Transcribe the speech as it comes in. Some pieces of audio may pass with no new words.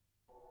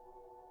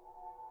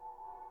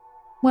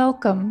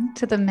Welcome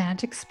to the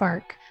Magic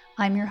Spark.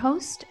 I'm your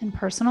host and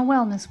personal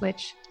wellness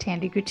witch,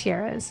 Tandy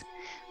Gutierrez.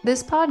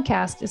 This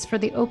podcast is for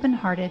the open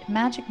hearted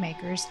magic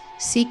makers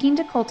seeking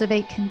to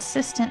cultivate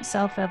consistent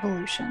self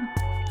evolution,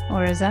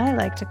 or as I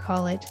like to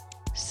call it,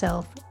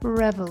 self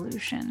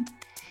revolution.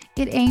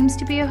 It aims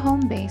to be a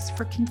home base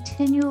for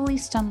continually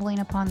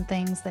stumbling upon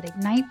things that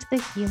ignite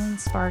the healing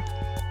spark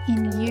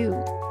in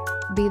you,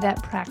 be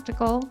that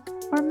practical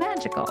or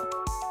magical.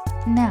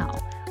 Now,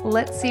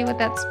 let's see what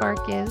that spark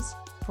is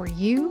for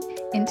you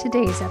in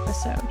today's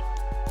episode.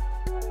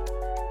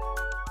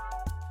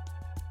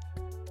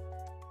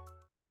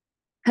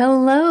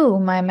 Hello,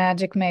 my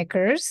magic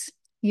makers.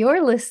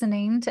 You're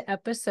listening to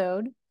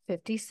episode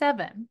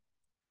 57.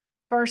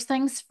 First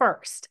things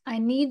first, I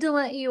need to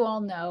let you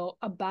all know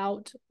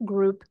about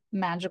group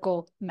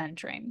magical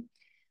mentoring.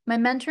 My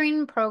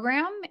mentoring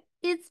program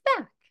is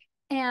back,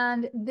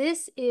 and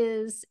this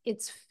is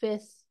its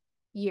fifth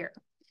year.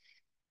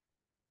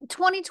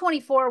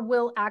 2024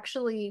 will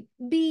actually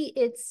be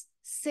its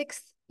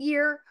sixth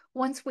year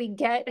once we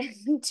get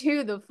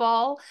to the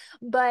fall,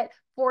 but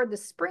for the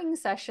spring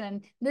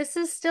session, this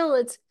is still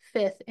its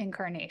fifth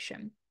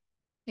incarnation.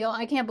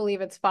 I can't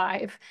believe it's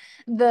five.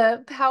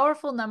 The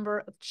powerful number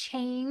of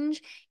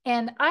change,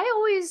 and I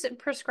always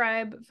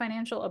prescribe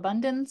financial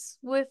abundance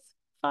with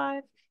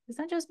five. Is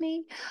that just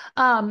me?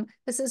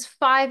 This is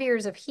 5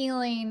 years of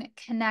healing,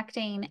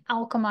 connecting,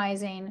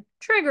 alchemizing,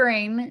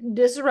 triggering,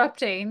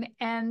 disrupting,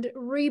 and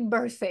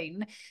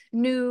rebirthing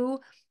new,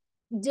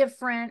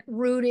 different,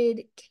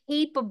 rooted,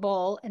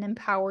 capable, and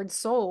empowered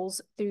souls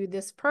through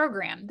this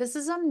program. This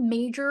is a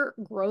major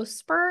growth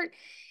spurt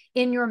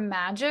in your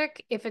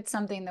magic if it's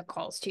something that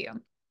calls to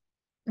you.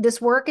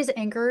 This work is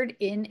anchored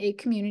in a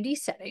community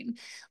setting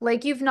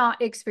like you've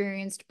not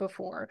experienced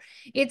before.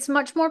 It's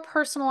much more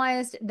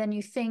personalized than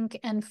you think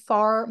and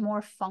far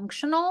more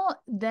functional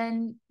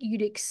than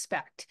you'd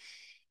expect.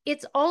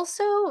 It's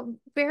also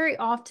very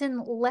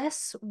often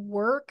less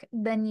work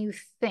than you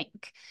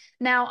think.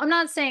 Now, I'm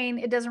not saying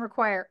it doesn't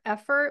require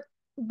effort,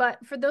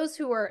 but for those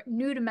who are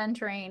new to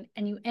mentoring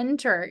and you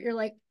enter, you're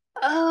like,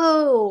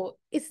 oh,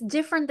 it's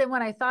different than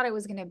what I thought it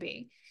was going to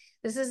be.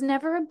 This is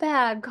never a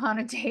bad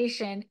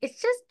connotation.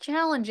 It's just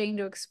challenging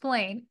to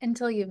explain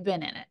until you've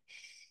been in it.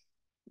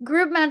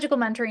 Group magical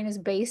mentoring is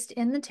based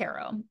in the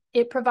tarot.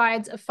 It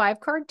provides a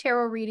 5-card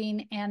tarot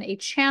reading and a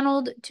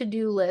channeled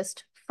to-do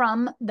list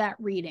from that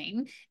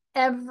reading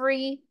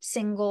every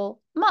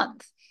single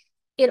month.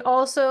 It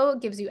also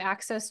gives you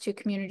access to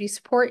community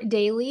support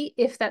daily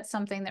if that's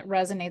something that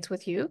resonates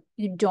with you.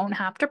 You don't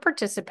have to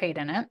participate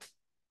in it,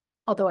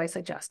 although I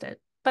suggest it,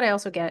 but I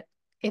also get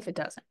if it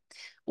doesn't.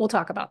 We'll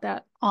talk about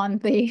that on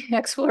the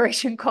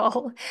exploration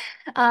call.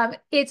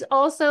 It's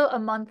also a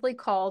monthly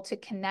call to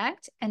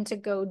connect and to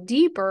go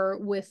deeper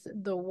with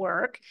the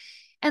work.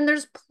 And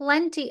there's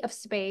plenty of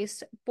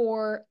space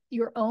for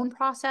your own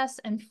process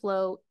and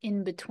flow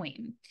in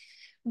between.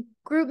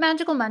 Group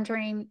magical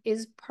mentoring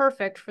is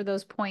perfect for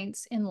those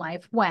points in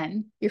life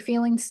when you're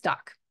feeling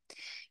stuck.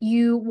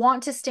 You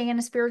want to stay in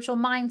a spiritual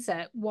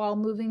mindset while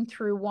moving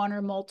through one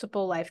or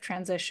multiple life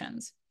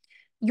transitions.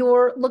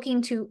 You're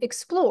looking to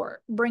explore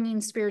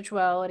bringing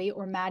spirituality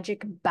or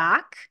magic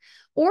back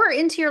or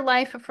into your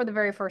life for the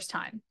very first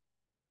time.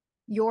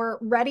 You're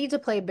ready to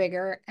play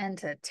bigger and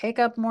to take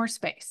up more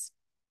space.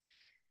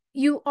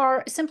 You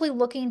are simply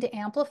looking to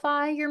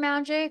amplify your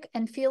magic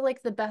and feel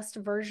like the best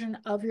version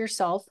of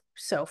yourself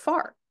so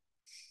far.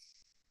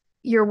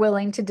 You're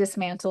willing to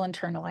dismantle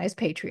internalized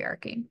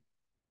patriarchy.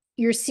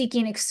 You're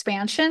seeking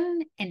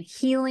expansion and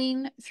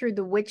healing through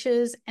the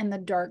witches and the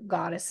dark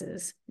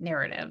goddesses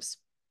narratives.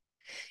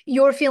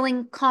 You're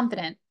feeling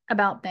confident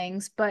about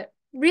things, but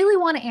really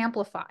want to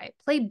amplify,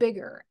 play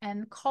bigger,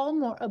 and call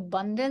more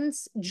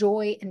abundance,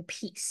 joy, and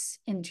peace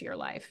into your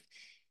life.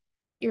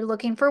 You're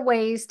looking for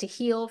ways to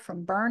heal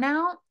from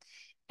burnout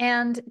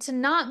and to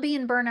not be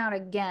in burnout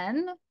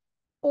again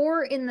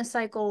or in the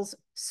cycles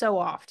so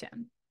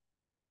often.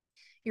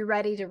 You're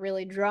ready to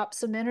really drop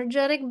some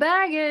energetic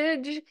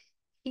baggage,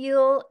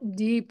 heal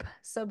deep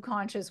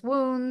subconscious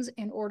wounds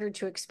in order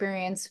to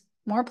experience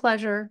more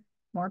pleasure,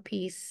 more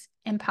peace,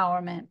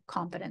 empowerment,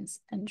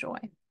 confidence, and joy.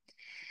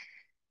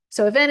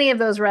 So if any of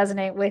those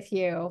resonate with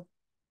you,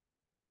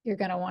 you're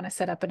going to want to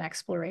set up an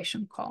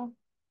exploration call.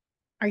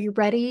 Are you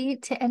ready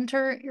to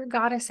enter your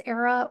goddess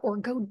era or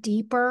go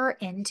deeper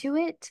into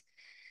it?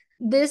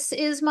 This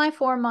is my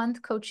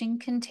 4-month coaching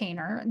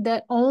container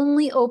that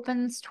only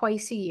opens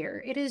twice a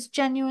year. It is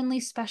genuinely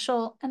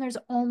special, and there's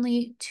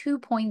only 2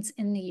 points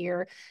in the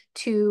year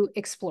to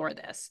explore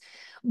this.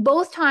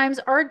 Both times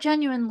are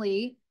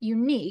genuinely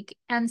unique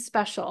and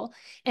special,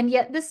 and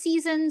yet the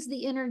seasons,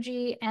 the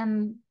energy,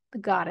 and the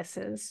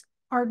goddesses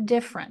are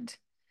different.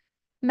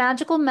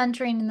 Magical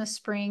mentoring in the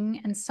spring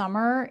and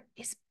summer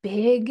is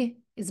big,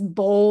 is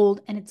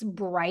bold, and it's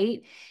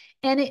bright.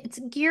 And it's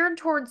geared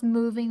towards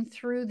moving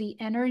through the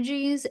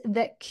energies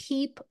that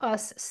keep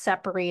us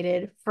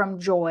separated from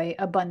joy,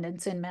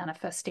 abundance, and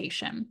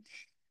manifestation.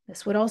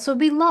 This would also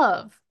be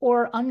love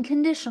or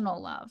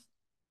unconditional love.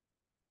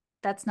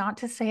 That's not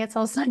to say it's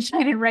all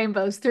sunshine and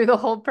rainbows through the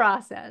whole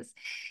process.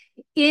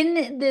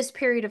 In this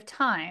period of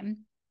time,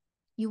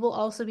 you will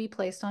also be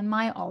placed on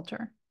my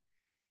altar.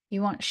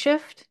 You want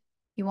shift,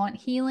 you want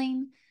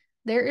healing.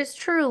 There is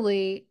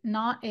truly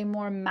not a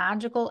more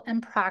magical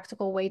and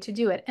practical way to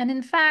do it. And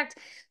in fact,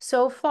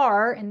 so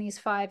far in these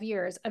 5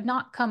 years, I've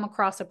not come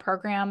across a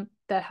program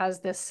that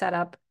has this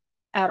setup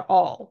at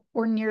all,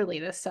 or nearly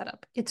this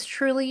setup. It's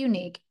truly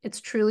unique, it's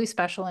truly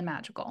special and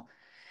magical.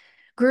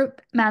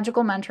 Group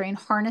magical mentoring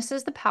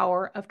harnesses the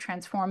power of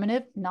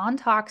transformative,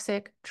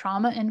 non-toxic,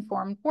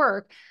 trauma-informed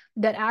work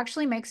that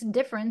actually makes a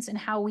difference in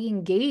how we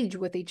engage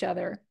with each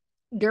other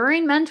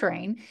during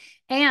mentoring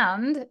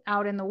and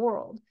out in the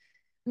world.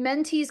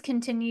 Mentees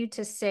continue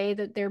to say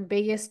that their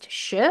biggest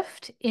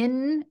shift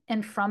in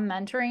and from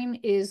mentoring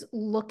is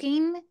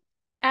looking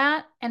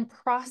at and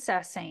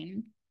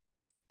processing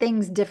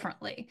things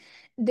differently.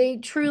 They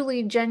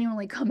truly,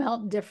 genuinely come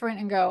out different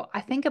and go,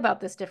 I think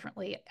about this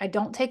differently. I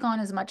don't take on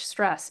as much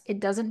stress. It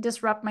doesn't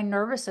disrupt my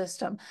nervous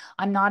system.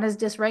 I'm not as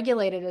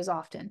dysregulated as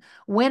often.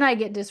 When I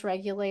get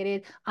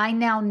dysregulated, I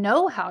now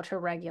know how to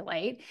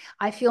regulate.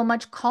 I feel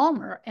much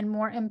calmer and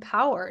more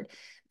empowered.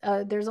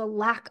 There's a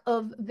lack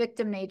of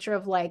victim nature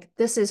of like,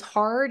 this is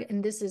hard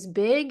and this is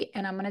big,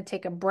 and I'm going to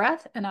take a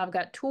breath and I've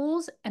got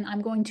tools and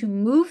I'm going to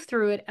move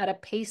through it at a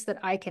pace that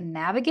I can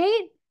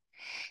navigate.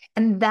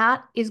 And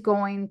that is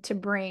going to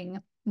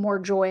bring more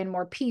joy and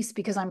more peace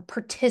because I'm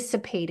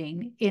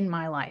participating in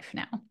my life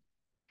now.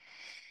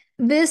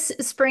 This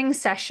spring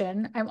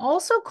session, I'm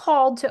also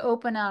called to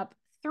open up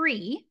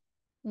 3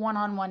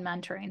 one-on-one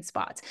mentoring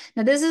spots.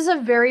 Now, this is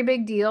a very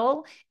big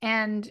deal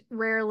and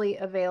rarely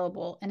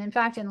available. And in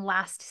fact, in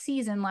last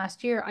season,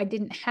 last year, I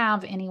didn't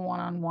have any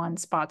one-on-one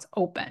spots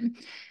open.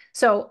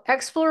 So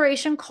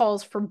exploration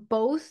calls for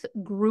both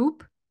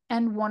group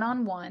and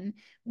one-on-one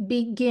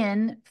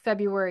begin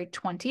February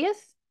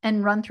 20th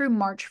and run through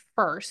March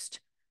 1st,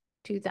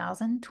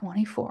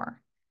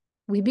 2024.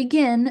 We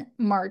begin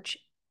March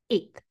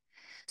 8th.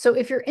 So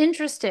if you're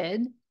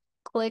interested,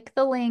 click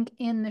the link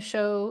in the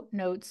show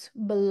notes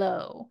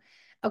below.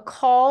 A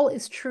call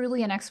is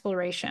truly an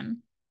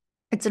exploration.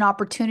 It's an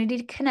opportunity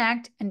to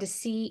connect and to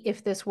see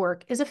if this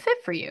work is a fit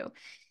for you.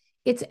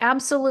 It's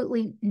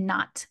absolutely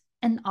not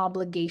an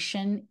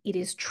obligation. It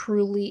is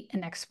truly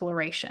an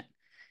exploration.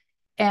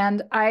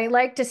 And I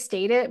like to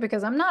state it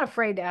because I'm not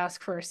afraid to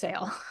ask for a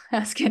sale.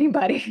 Ask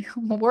anybody.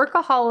 I'm a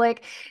workaholic.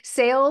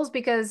 Sales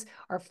because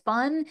are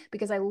fun,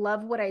 because I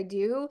love what I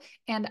do.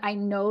 And I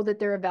know that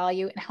they're of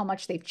value and how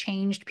much they've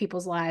changed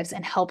people's lives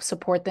and help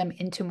support them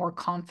into more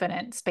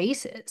confident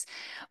spaces.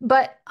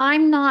 But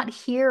I'm not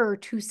here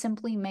to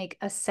simply make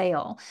a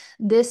sale.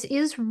 This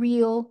is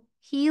real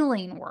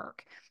healing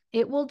work.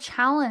 It will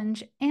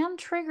challenge and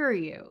trigger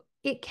you.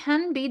 It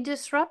can be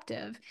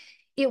disruptive.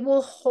 It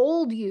will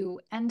hold you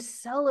and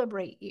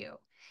celebrate you.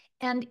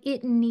 And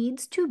it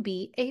needs to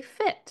be a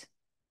fit.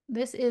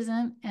 This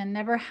isn't and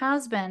never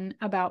has been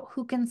about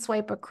who can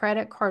swipe a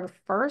credit card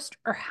first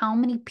or how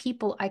many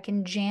people I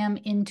can jam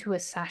into a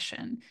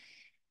session.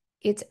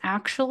 It's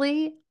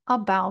actually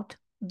about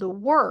the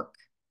work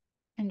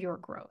and your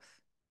growth.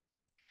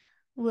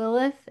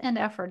 Lilith and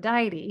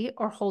Aphrodite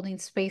are holding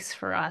space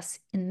for us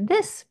in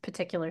this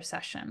particular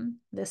session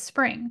this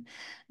spring.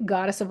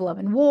 Goddess of love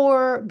and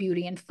war,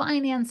 beauty and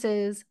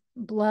finances,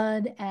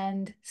 blood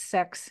and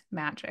sex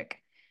magic.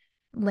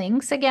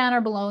 Links again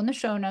are below in the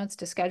show notes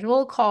to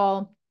schedule a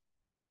call.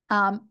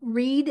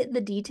 Read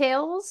the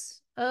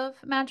details of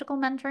magical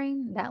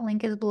mentoring. That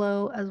link is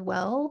below as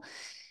well.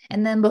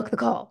 And then book the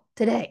call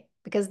today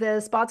because the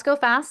spots go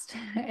fast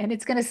and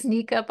it's going to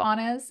sneak up on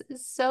us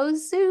so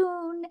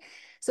soon.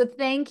 So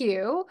thank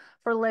you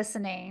for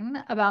listening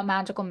about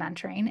magical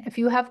mentoring. If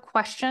you have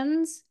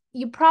questions,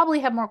 you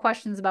probably have more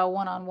questions about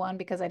one-on-one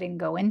because I didn't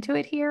go into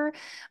it here,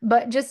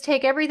 but just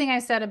take everything I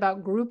said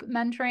about group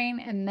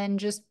mentoring and then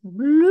just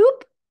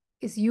bloop,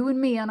 it's you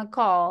and me on a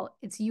call.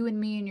 It's you and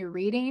me in your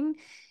reading.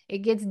 It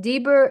gets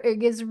deeper, it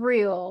gets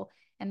real.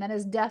 And that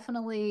is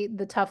definitely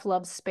the tough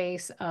love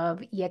space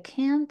of you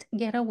can't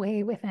get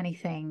away with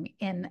anything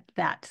in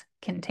that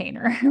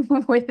container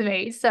with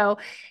me. So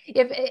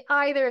if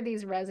either of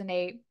these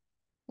resonate,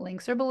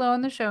 links are below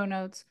in the show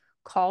notes.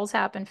 Calls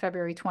happen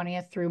February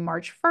 20th through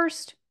March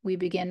 1st. We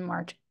begin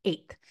March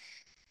 8th.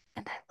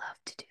 And I love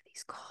to do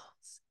these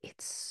calls.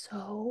 It's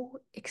so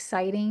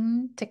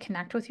exciting to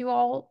connect with you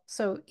all.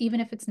 So even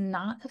if it's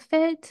not a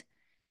fit,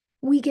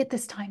 we get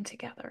this time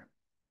together.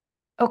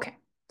 Okay,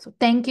 so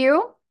thank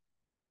you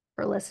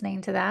for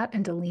listening to that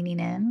and to leaning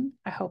in.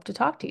 I hope to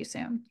talk to you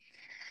soon.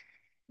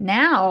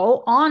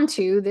 Now, on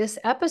to this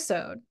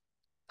episode.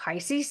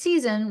 Pisces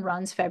season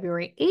runs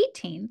February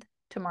 18th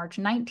to March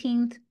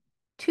 19th,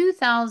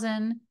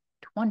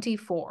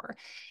 2024.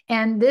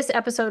 And this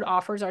episode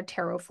offers our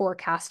tarot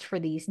forecast for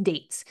these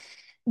dates.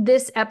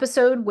 This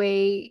episode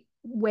way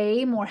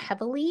more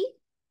heavily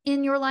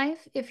in your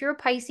life if you're a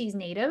Pisces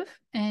native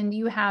and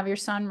you have your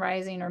sun,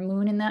 rising, or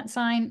moon in that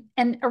sign.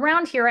 And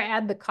around here, I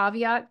add the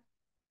caveat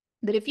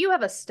that if you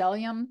have a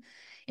stellium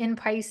in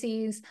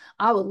Pisces,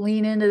 I would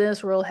lean into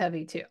this real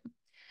heavy too.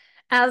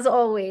 As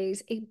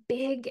always, a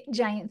big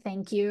giant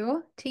thank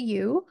you to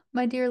you,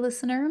 my dear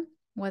listener,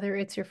 whether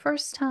it's your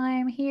first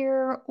time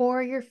here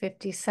or your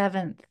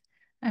 57th.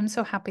 I'm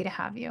so happy to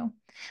have you.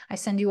 I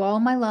send you all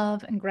my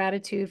love and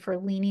gratitude for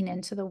leaning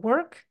into the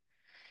work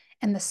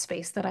and the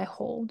space that I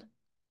hold.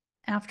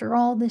 After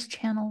all, this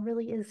channel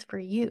really is for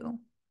you.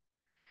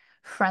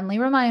 Friendly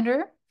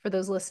reminder for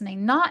those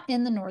listening not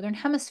in the Northern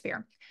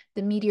Hemisphere.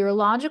 The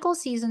meteorological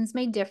seasons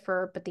may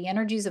differ, but the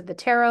energies of the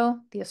tarot,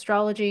 the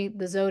astrology,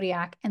 the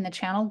zodiac, and the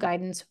channel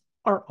guidance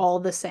are all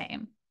the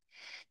same.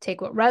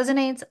 Take what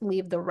resonates,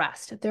 leave the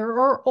rest. There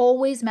are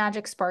always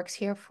magic sparks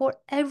here for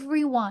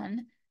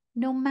everyone,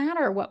 no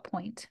matter what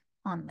point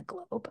on the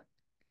globe.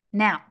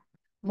 Now,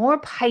 more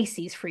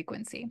Pisces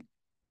frequency.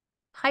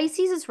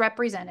 Pisces is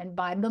represented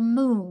by the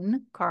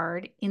moon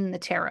card in the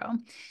tarot.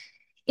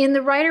 In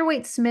the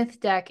Rider-Waite-Smith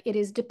deck, it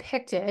is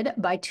depicted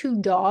by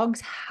two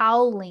dogs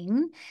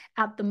howling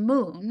at the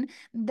moon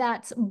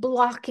that's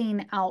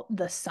blocking out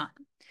the sun.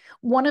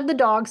 One of the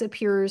dogs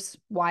appears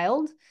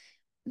wild,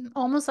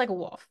 almost like a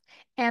wolf,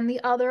 and the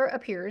other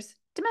appears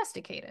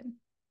domesticated.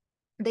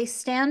 They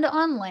stand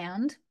on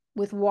land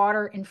with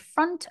water in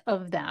front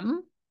of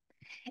them,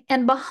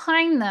 and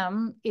behind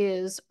them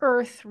is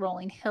earth,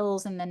 rolling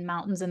hills, and then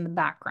mountains in the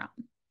background.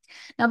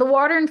 Now, the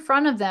water in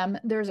front of them,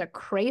 there's a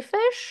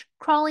crayfish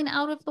crawling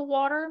out of the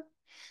water.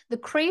 The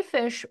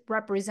crayfish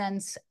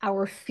represents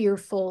our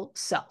fearful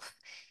self.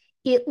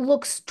 It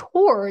looks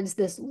towards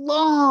this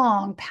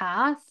long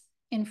path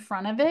in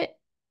front of it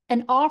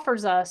and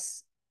offers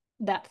us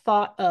that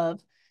thought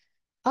of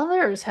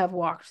others have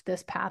walked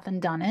this path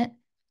and done it.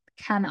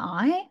 Can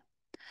I?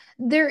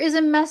 There is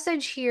a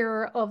message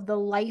here of the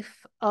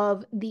life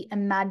of the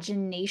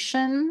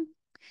imagination,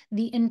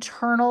 the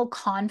internal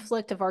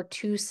conflict of our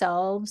two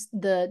selves,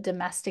 the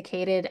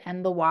domesticated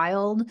and the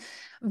wild,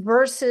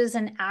 versus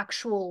an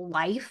actual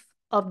life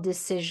of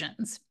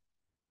decisions.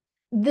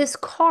 This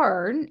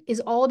card is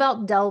all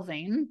about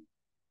delving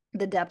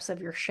the depths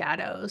of your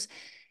shadows.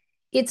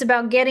 It's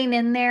about getting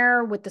in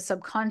there with the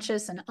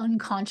subconscious and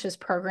unconscious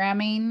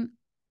programming,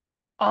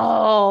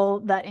 all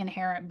that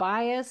inherent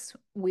bias.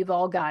 We've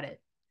all got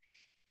it.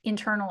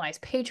 Internalized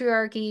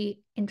patriarchy,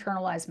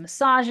 internalized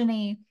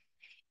misogyny.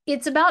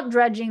 It's about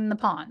dredging the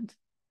pond,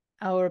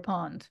 our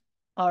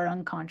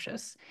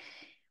unconscious.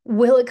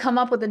 Will it come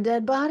up with a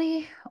dead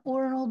body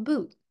or an old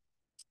boot?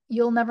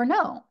 You'll never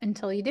know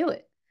until you do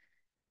it.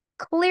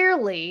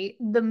 Clearly,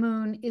 the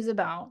moon is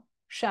about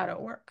shadow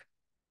work.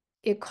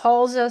 It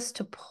calls us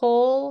to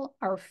pull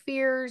our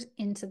fears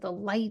into the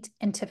light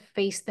and to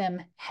face them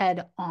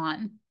head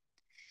on.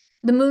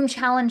 The moon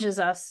challenges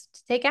us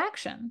to take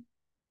action,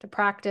 to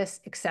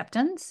practice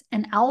acceptance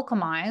and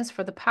alchemize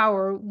for the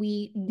power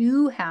we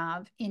do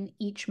have in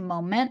each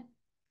moment,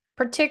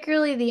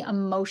 particularly the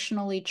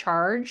emotionally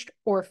charged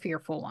or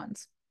fearful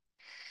ones.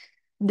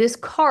 This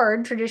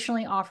card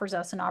traditionally offers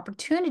us an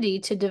opportunity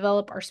to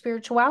develop our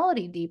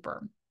spirituality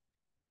deeper.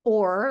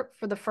 Or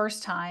for the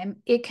first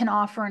time, it can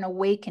offer an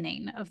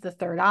awakening of the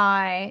third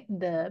eye,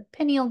 the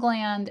pineal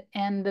gland,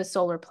 and the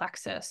solar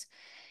plexus.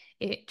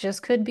 It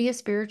just could be a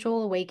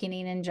spiritual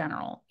awakening in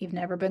general. You've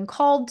never been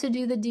called to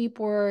do the deep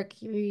work.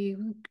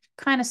 You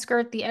kind of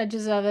skirt the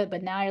edges of it,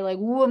 but now you're like,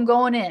 ooh, I'm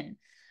going in.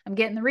 I'm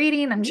getting the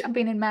reading. I'm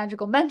jumping in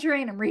magical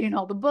mentoring. I'm reading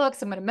all the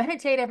books. I'm going to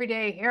meditate every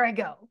day. Here I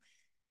go.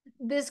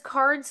 This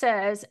card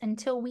says,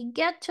 until we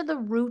get to the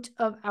root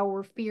of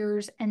our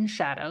fears and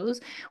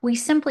shadows, we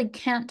simply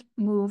can't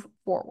move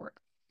forward.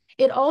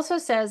 It also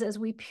says, as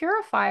we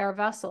purify our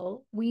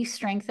vessel, we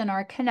strengthen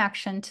our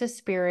connection to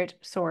spirit,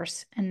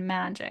 source, and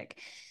magic.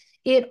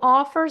 It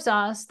offers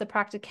us the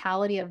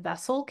practicality of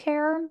vessel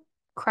care,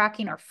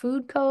 cracking our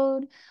food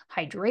code,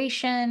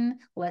 hydration,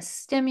 less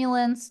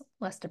stimulants,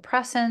 less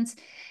depressants.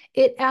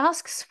 It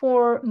asks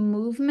for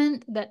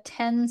movement that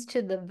tends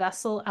to the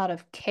vessel out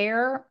of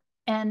care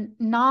and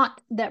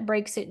not that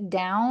breaks it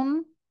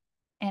down.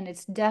 And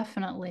it's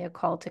definitely a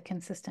call to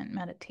consistent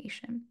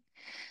meditation.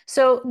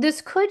 So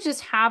this could just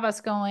have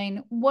us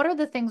going, what are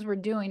the things we're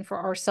doing for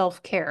our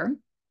self-care?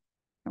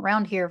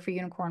 Around here for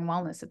Unicorn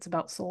Wellness, it's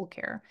about soul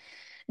care.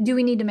 Do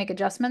we need to make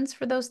adjustments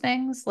for those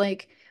things?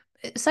 Like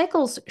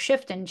cycles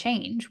shift and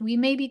change. We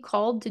may be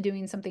called to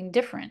doing something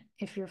different.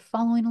 If you're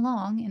following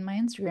along in my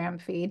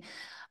Instagram feed,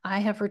 I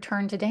have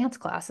returned to dance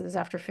classes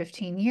after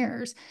 15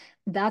 years.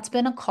 That's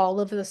been a call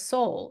of the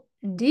soul,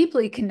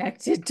 deeply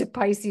connected to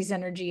Pisces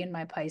energy and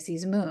my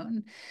Pisces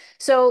moon.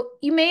 So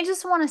you may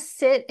just want to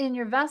sit in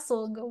your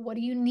vessel and go, what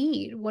do you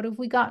need? What have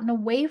we gotten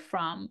away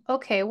from?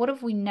 Okay, what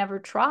have we never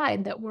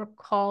tried that we're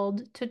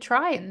called to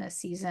try in this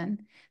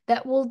season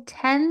that will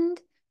tend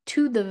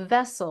to the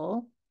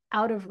vessel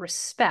out of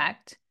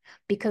respect,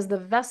 because the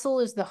vessel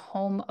is the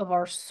home of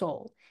our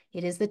soul.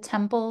 It is the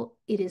temple.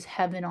 It is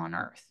heaven on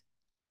earth.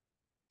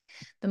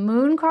 The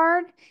moon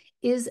card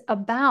is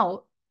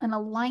about an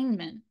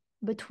alignment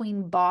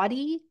between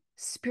body,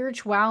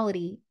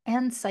 spirituality,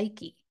 and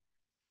psyche.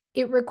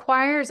 It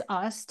requires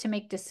us to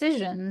make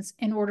decisions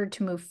in order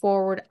to move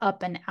forward,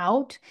 up and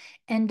out,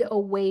 and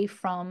away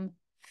from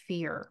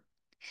fear.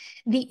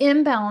 The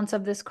imbalance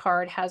of this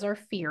card has our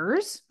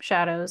fears,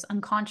 shadows,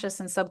 unconscious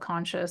and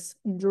subconscious,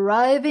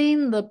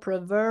 driving the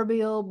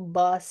proverbial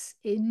bus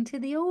into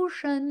the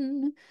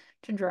ocean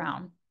to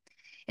drown.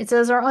 It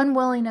says our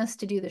unwillingness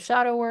to do the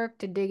shadow work,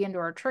 to dig into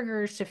our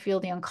triggers, to feel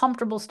the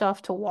uncomfortable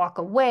stuff, to walk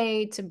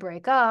away, to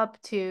break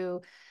up,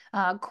 to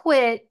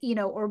quit,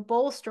 or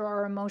bolster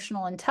our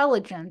emotional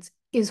intelligence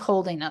is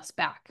holding us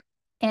back.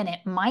 And it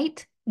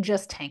might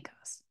just tank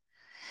us.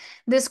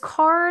 This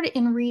card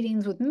in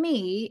readings with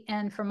me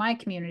and for my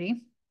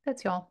community,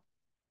 that's y'all,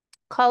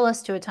 call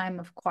us to a time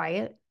of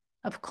quiet,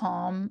 of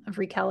calm, of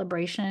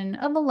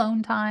recalibration, of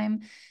alone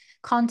time,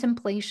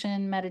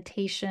 contemplation,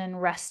 meditation,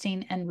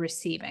 resting, and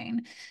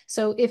receiving.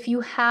 So if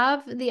you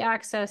have the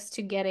access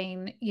to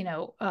getting,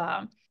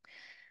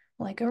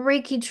 like a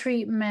Reiki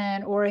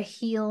treatment or a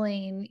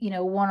healing,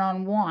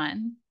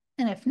 one-on-one,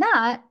 and if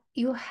not,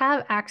 you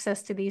have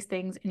access to these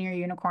things in your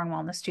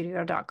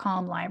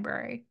unicornwellnessstudio.com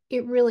library.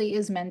 It really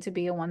is meant to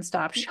be a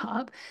one-stop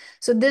shop.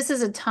 So this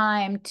is a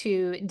time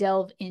to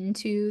delve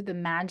into the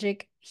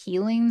magic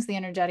healings, the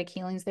energetic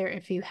healings there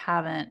if you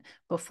haven't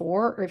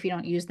before, or if you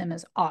don't use them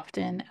as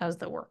often as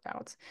the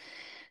workouts.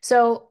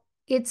 So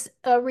it's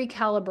a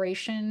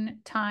recalibration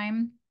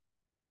time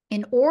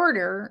in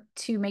order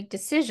to make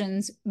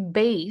decisions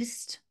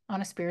based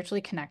on a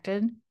spiritually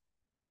connected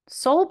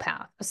soul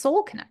path, a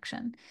soul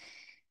connection.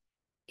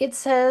 It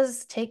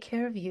says, take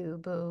care of you,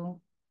 boo.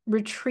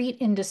 Retreat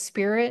into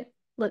spirit.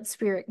 Let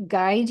spirit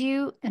guide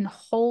you and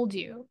hold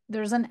you.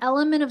 There's an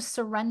element of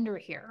surrender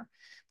here.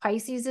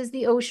 Pisces is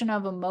the ocean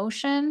of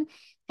emotion.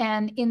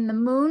 And in the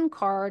moon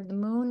card, the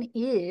moon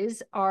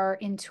is our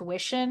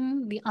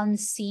intuition, the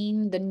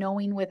unseen, the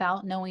knowing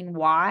without knowing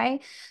why.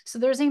 So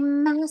there's a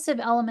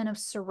massive element of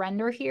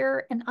surrender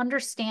here and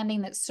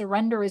understanding that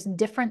surrender is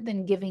different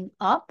than giving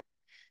up.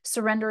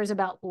 Surrender is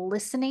about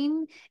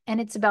listening and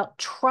it's about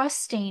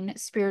trusting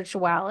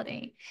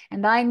spirituality.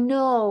 And I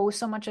know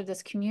so much of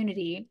this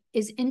community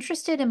is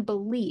interested and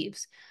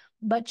believes,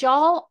 but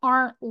y'all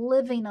aren't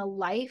living a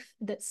life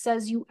that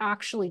says you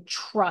actually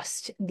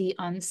trust the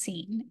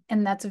unseen.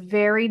 And that's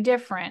very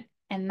different.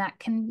 And that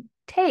can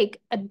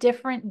take a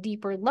different,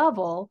 deeper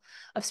level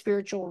of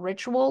spiritual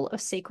ritual,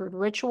 of sacred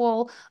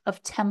ritual,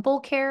 of temple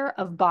care,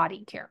 of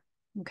body care.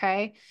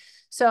 Okay.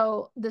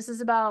 So this is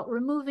about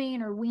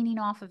removing or weaning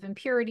off of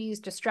impurities,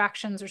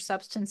 distractions, or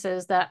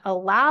substances that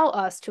allow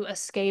us to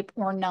escape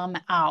or numb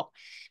out.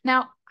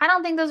 Now, I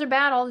don't think those are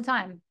bad all the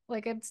time.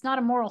 Like it's not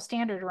a moral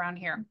standard around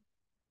here.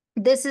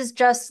 This is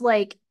just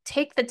like,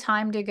 take the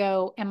time to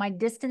go, am I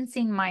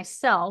distancing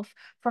myself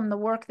from the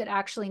work that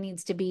actually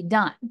needs to be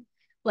done?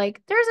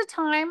 Like there's a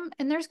time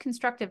and there's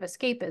constructive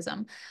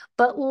escapism,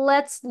 but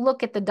let's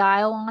look at the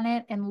dial on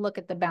it and look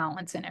at the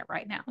balance in it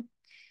right now.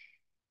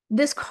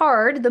 This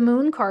card, the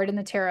moon card in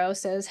the tarot,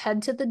 says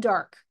head to the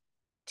dark,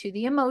 to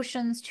the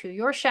emotions, to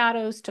your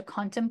shadows, to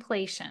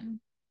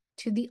contemplation,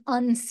 to the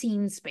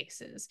unseen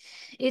spaces.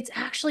 It's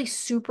actually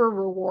super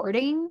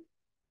rewarding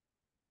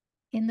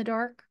in the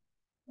dark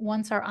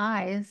once our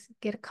eyes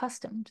get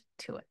accustomed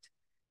to it.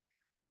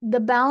 The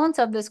balance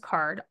of this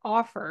card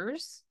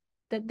offers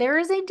that there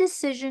is a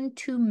decision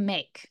to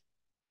make.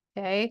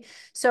 Okay,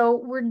 so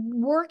we're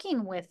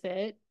working with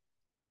it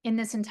in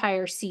this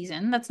entire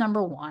season. That's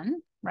number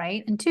one,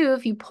 right? And two,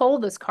 if you pull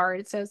this card,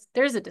 it says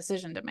there's a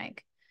decision to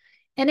make.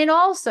 And it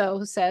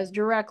also says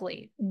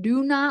directly,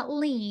 do not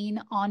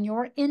lean on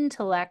your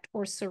intellect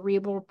or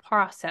cerebral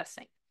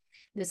processing.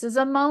 This is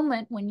a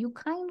moment when you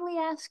kindly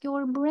ask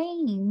your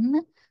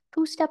brain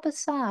to step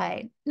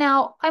aside.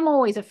 Now, I'm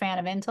always a fan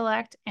of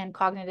intellect and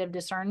cognitive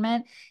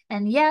discernment,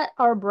 and yet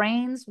our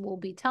brains will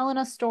be telling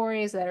us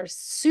stories that are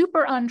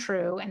super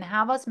untrue and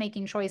have us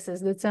making choices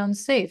that sound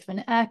safe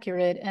and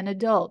accurate and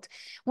adult,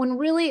 when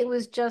really it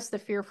was just the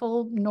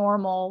fearful,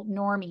 normal,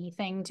 normie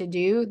thing to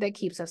do that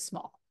keeps us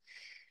small.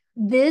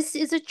 This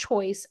is a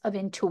choice of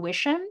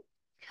intuition,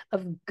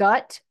 of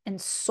gut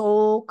and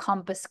soul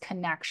compass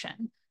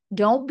connection.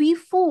 Don't be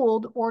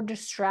fooled or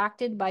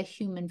distracted by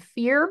human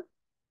fear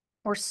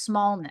or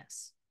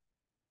smallness.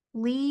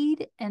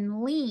 Lead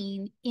and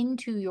lean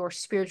into your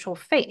spiritual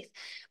faith.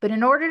 But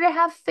in order to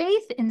have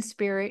faith in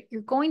spirit,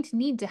 you're going to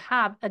need to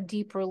have a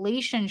deep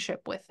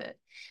relationship with it.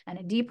 And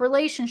a deep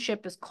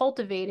relationship is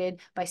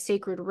cultivated by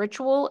sacred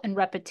ritual and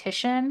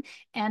repetition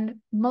and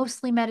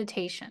mostly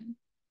meditation.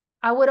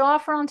 I would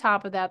offer on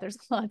top of that, there's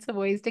lots of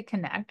ways to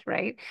connect,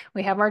 right?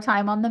 We have our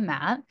time on the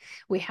mat.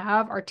 We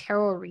have our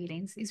tarot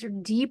readings. These are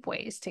deep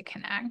ways to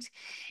connect.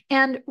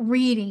 And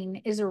reading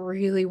is a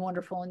really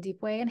wonderful and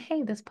deep way. And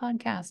hey, this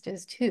podcast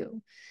is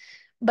too.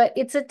 But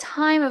it's a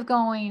time of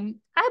going,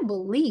 I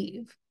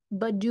believe,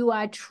 but do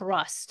I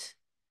trust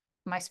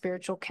my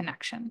spiritual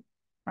connection?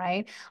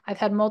 Right? I've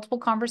had multiple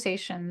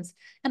conversations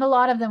and a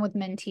lot of them with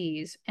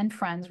mentees and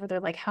friends where they're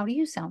like, how do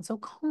you sound so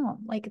calm?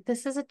 Like,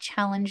 this is a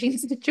challenging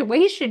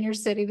situation you're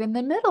sitting in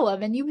the middle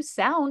of and you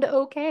sound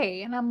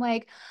okay. And I'm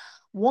like,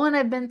 one,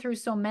 I've been through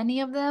so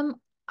many of them.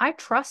 I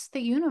trust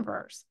the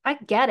universe. I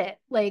get it.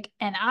 Like,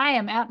 and I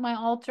am at my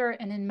altar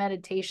and in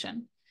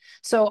meditation.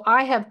 So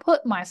I have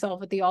put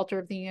myself at the altar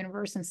of the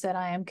universe and said,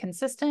 I am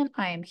consistent.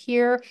 I am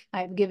here.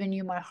 I have given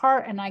you my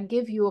heart and I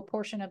give you a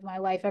portion of my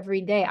life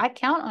every day. I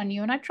count on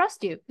you and I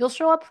trust you. You'll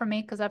show up for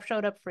me because I've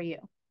showed up for you.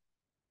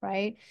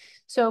 Right?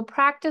 So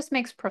practice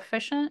makes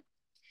proficient.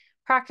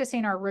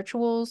 Practicing our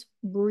rituals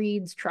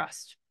breeds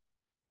trust.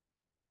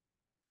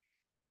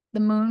 The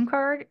moon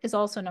card is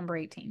also number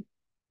 18.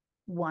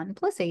 1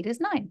 plus 8 is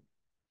 9.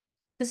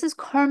 This is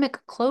karmic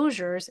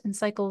closures and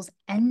cycles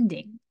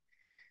ending.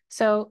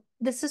 So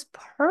this is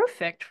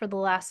perfect for the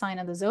last sign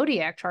of the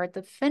zodiac chart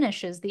that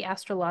finishes the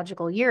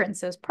astrological year and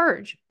says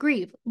purge,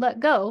 grieve, let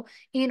go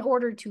in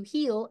order to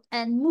heal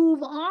and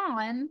move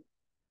on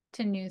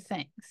to new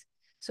things.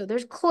 So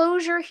there's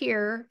closure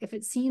here. If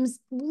it seems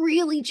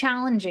really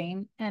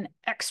challenging and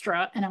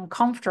extra and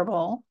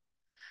uncomfortable,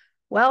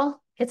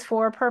 well, it's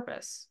for a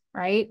purpose,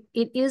 right?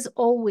 It is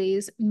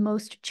always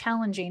most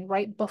challenging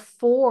right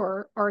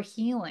before our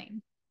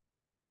healing.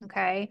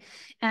 Okay.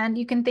 And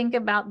you can think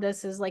about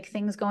this as like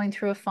things going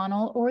through a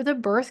funnel or the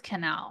birth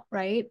canal,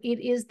 right? It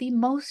is the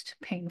most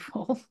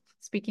painful,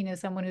 speaking as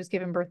someone who's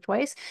given birth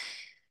twice.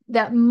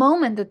 That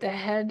moment that the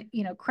head,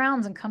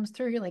 crowns and comes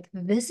through, you're like,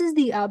 this is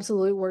the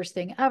absolute worst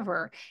thing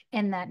ever.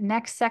 And that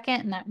next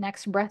second and that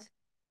next breath,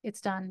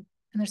 it's done.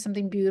 And there's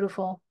something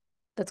beautiful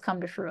that's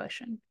come to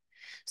fruition.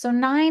 So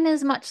 9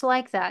 is much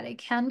like that. It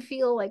can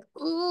feel like,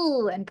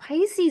 ooh, and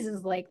Pisces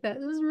is like that.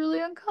 This is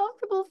really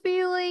uncomfortable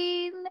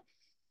feeling.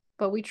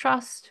 But we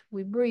trust,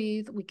 we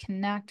breathe, we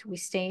connect, we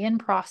stay in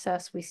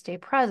process, we stay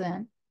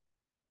present,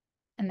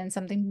 and then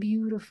something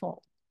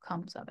beautiful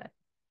comes of it.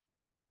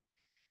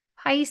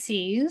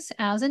 Pisces,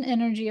 as an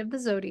energy of the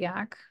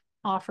zodiac,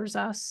 offers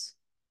us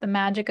the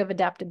magic of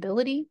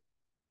adaptability,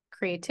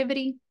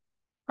 creativity,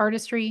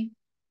 artistry,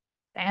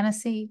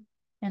 fantasy,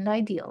 and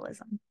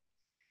idealism.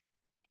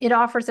 It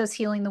offers us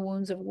healing the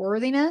wounds of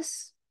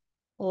worthiness,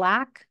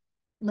 lack,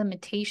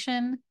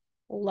 limitation,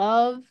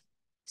 love,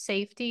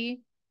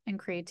 safety, and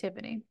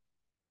creativity.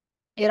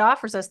 It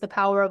offers us the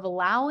power of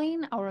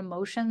allowing our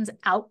emotions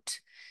out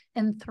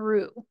and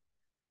through.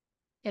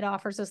 It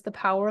offers us the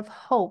power of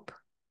hope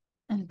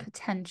and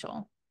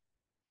potential.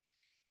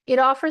 It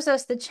offers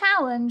us the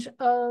challenge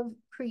of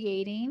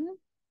creating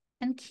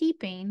and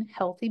keeping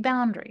healthy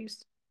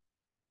boundaries.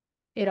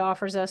 It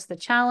offers us the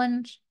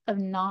challenge of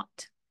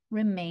not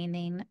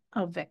remaining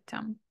a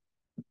victim.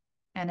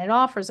 And it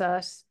offers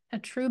us a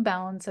true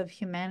balance of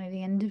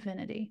humanity and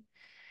divinity,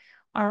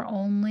 our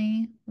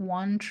only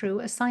one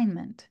true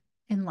assignment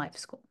in life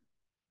school.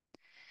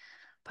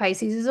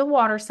 Pisces is a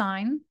water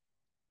sign.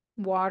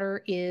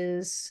 Water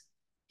is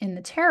in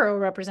the tarot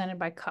represented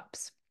by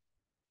cups.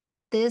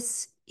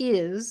 This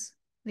is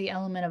the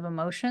element of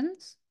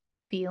emotions,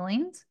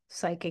 feelings,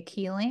 psychic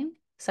healing,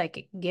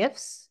 psychic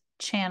gifts,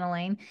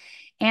 channeling,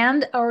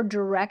 and our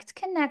direct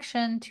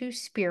connection to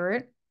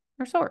spirit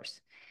or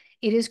source.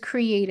 It is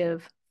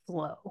creative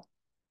flow.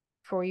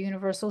 For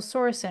universal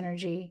source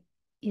energy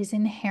is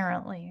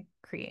inherently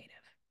creative.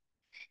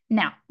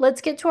 Now,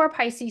 let's get to our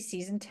Pisces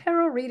season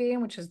tarot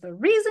reading, which is the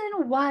reason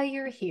why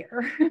you're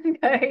here.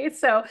 Okay,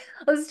 so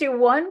let's do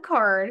one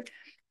card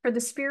for the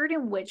spirit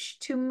in which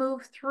to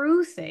move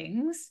through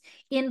things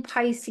in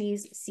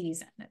Pisces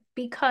season,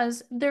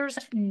 because there's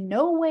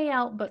no way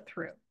out but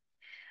through.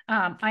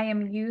 I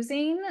am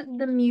using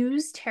the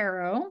Muse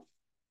Tarot,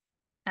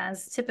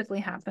 as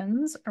typically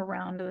happens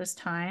around this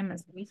time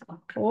as we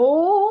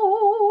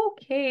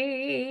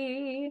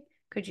okay.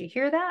 Could you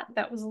hear that?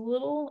 That was a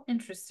little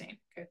interesting.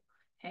 Okay.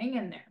 Hang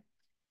in there.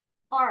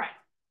 All right.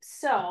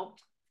 So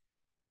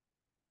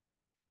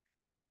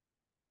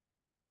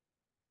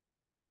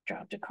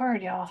dropped a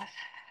card, y'all.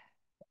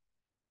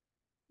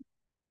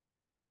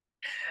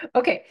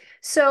 Okay.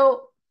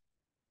 So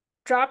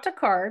dropped a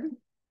card.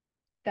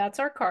 That's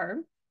our card.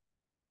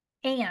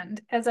 And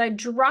as I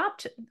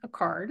dropped a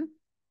card,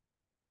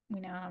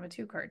 we now have a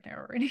 2-card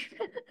tarot reading.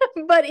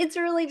 But it's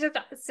really just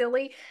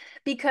silly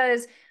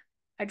because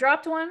I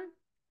dropped one.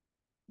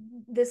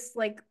 This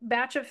like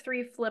batch of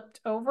 3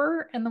 flipped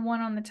over, and the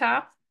one on the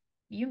top,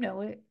 you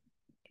know it.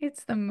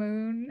 It's the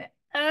moon.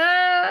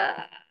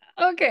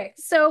 Okay,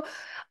 so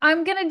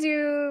I'm gonna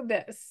do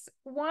this.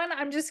 One,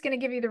 I'm just gonna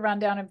give you the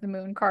rundown of the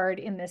moon card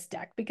in this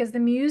deck because the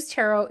Muse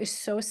Tarot is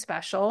so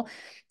special.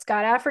 It's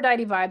got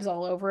Aphrodite vibes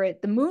all over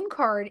it. The moon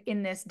card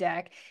in this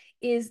deck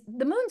is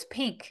the moon's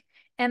pink.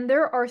 And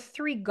there are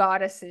 3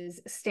 goddesses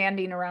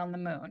standing around the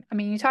moon. I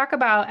mean, you talk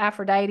about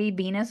Aphrodite,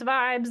 Venus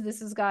vibes,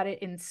 this has got it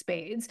in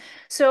spades.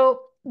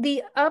 So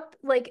the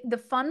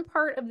fun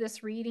part of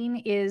this reading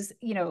is,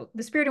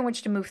 the spirit in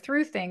which to move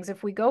through things.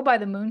 If we go by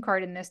the moon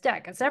card in this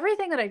deck, it's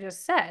everything that I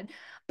just said,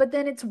 but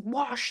then it's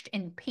washed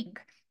in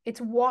pink.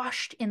 It's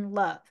washed in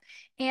love.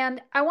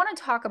 And I want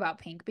to talk about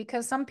pink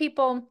because some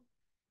people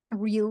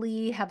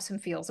really have some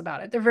feels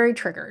about it. They're very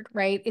triggered,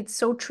 right? It's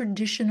so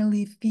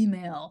traditionally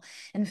female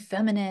and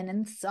feminine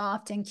and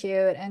soft and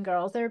cute, and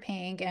girls are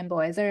pink and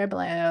boys are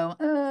blue.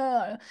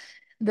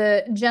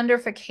 The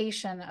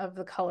genderfication of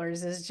the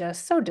colors is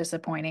just so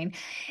disappointing.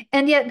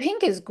 And yet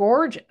pink is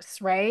gorgeous,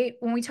 right?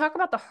 When we talk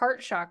about the heart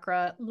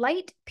chakra,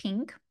 light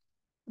pink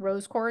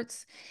rose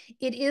quartz.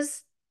 It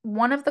is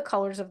one of the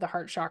colors of the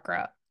heart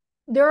chakra.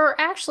 There are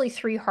actually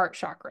three heart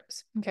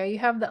chakras. Okay. You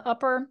have the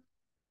upper,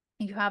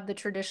 you have the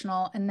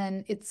traditional, and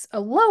then it's a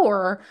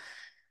lower,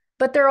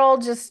 but they're all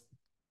just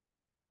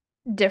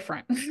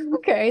different.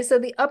 Okay. So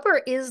the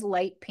upper is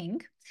light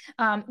pink.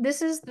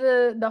 This is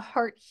the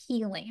heart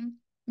healing.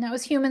 Now,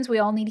 as humans, we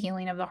all need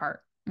healing of the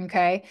heart.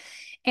 Okay.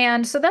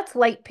 And so that's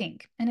light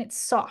pink and it's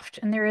soft.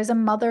 And there is a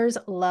mother's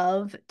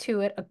love to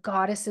it, a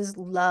goddess's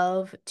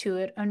love to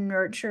it, a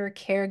nurture,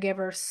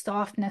 caregiver,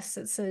 softness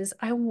that says,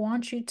 I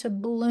want you to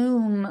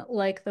bloom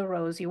like the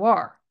rose you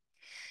are.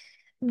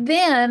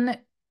 Then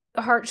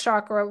heart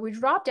chakra, we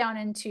drop down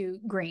into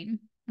green.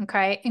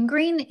 Okay. And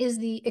green is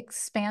the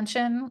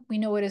expansion. We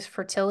know it is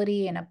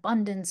fertility and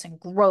abundance and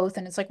growth.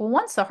 And it's like, well,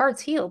 once the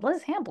heart's healed,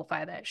 let's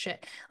amplify that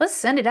shit. Let's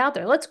send it out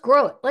there. Let's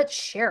grow it. Let's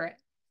share it.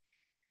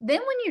 Then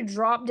when you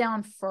drop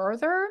down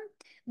further,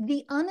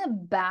 the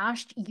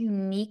unabashed,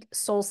 unique,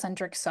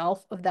 soul-centric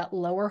self of that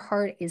lower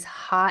heart is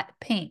hot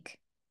pink.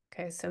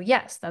 Okay, so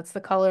yes, that's the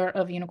color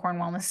of Unicorn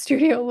Wellness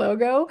Studio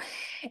logo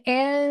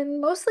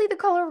and mostly the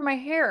color of my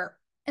hair.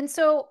 And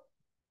so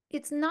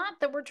it's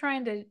not that we're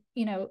trying to,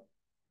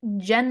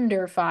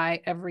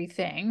 genderfy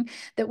everything,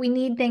 that we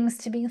need things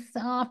to be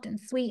soft and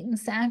sweet and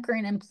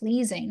saccharine and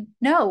pleasing.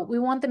 No, we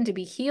want them to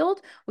be healed.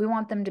 We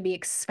want them to be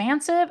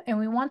expansive and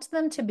we want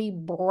them to be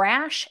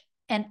brash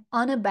and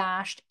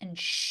unabashed and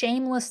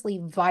shamelessly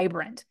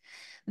vibrant.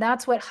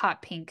 That's what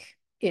hot pink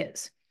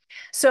is.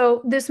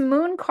 So this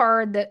moon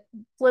card that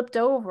flipped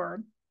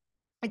over,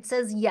 it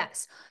says,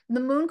 yes, the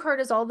moon card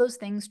is all those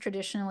things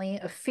traditionally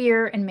of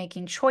fear and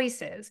making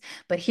choices.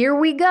 But here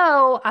we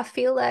go. I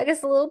feel like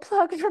it's a little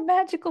plug for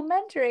magical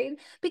mentoring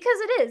because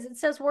it is. It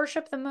says,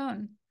 worship the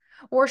moon,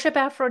 worship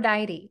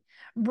Aphrodite,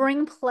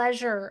 bring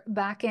pleasure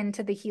back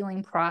into the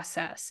healing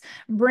process,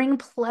 bring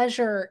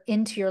pleasure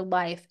into your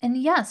life.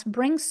 And yes,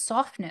 bring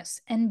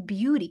softness and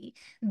beauty.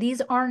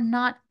 These are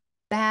not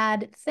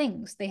bad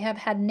things. They have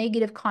had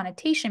negative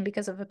connotation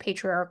because of a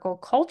patriarchal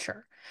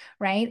culture,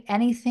 right?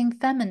 Anything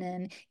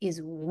feminine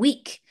is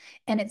weak.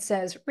 And it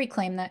says,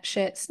 reclaim that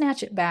shit,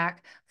 snatch it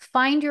back,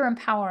 find your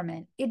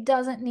empowerment. It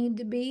doesn't need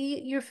to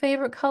be your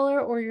favorite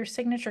color or your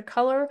signature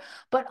color,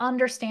 but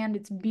understand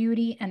its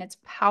beauty and its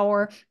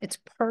power, its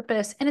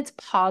purpose, and its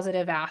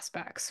positive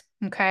aspects.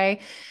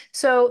 Okay.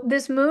 So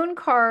this moon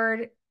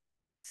card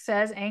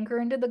says anchor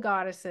into the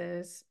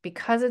goddesses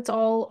because it's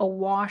all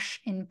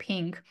awash in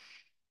pink.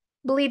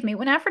 Believe me,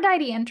 when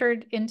Aphrodite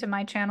entered into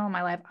my channel in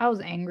my life, I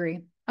was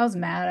angry. I was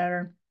mad at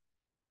her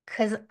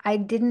because I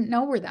didn't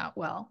know her that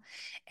well.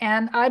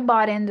 And I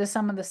bought into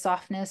some of the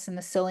softness and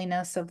the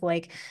silliness of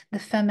like the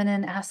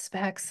feminine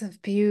aspects of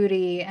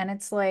beauty. And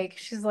it's like,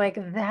 she's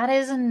like, that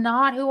is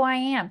not who I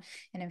am.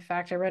 And in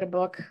fact,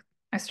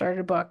 I started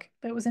a book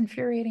that was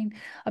infuriating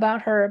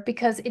about her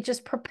because it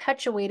just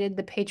perpetuated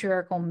the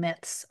patriarchal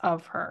myths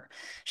of her.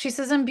 She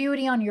says, in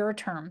beauty on your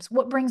terms,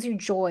 what brings you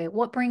joy?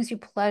 What brings you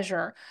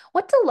pleasure?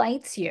 What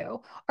delights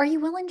you? Are you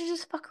willing to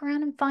just fuck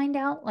around and find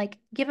out? Like,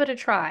 give it a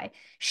try.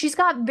 She's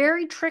got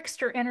very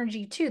trickster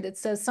energy too that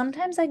says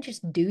sometimes I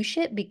just do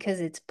shit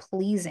because it's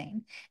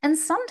pleasing. And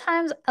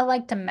sometimes I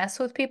like to mess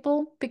with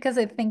people because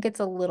I think it's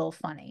a little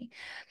funny.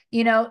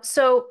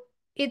 So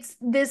it's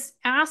this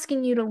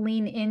asking you to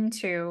lean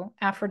into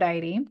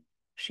Aphrodite.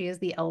 She is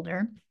the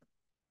elder,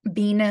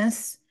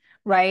 Venus,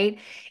 right?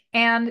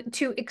 And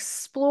to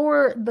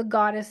explore the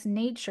goddess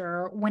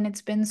nature when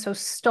it's been so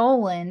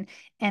stolen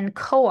and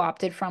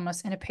co-opted from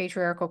us in a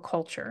patriarchal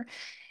culture.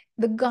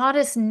 The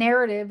goddess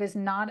narrative is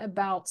not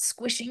about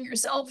squishing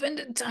yourself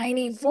into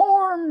tiny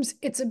forms.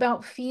 It's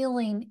about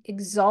feeling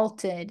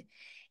exalted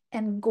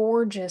and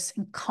gorgeous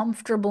and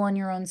comfortable in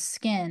your own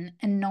skin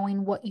and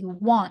knowing what you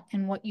want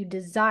and what you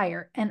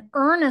desire and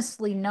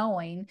earnestly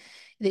knowing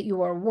that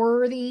you are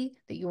worthy,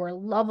 that you are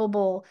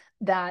lovable,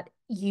 that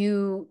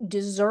you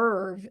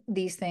deserve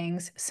these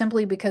things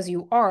simply because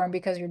you are and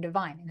because you're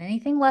divine. And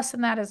anything less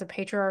than that is a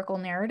patriarchal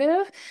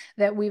narrative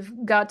that we've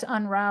got to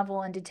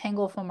unravel and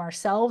detangle from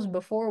ourselves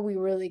before we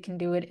really can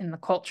do it in the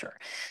culture.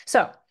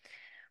 So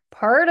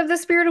part of the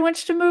spirit in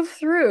which to move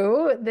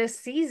through this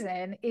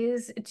season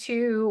is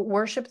to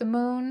worship the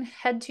moon,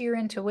 head to your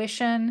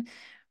intuition.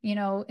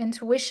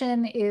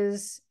 Intuition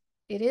is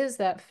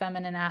that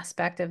feminine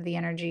aspect of the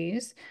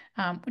energies.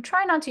 We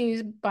try not to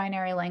use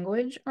binary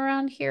language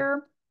around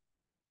here,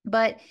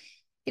 but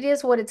it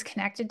is what it's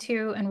connected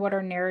to and what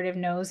our narrative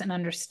knows and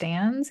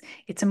understands.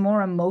 It's a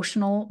more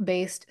emotional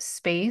based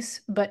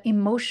space, but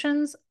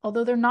emotions,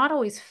 although they're not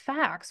always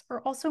facts, are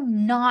also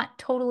not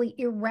totally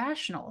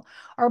irrational.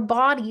 Our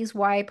bodies,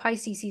 why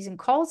Pisces season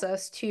calls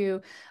us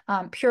to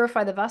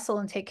purify the vessel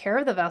and take care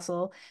of the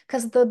vessel,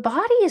 because the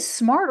body is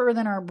smarter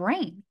than our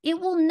brain.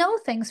 It will know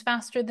things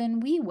faster than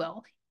we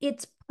will.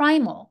 It's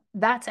primal.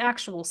 That's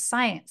actual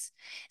science.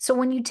 So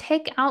when you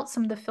take out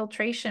some of the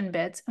filtration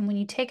bits and when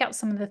you take out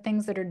some of the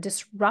things that are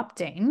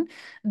disrupting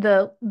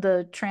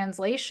the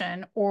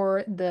translation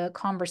or the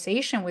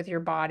conversation with your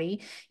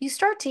body, you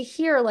start to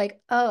hear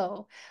like,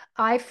 oh,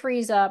 I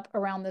freeze up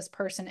around this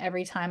person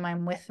every time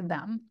I'm with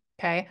them.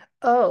 Okay.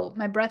 Oh,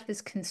 my breath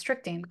is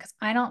constricting because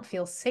I don't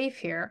feel safe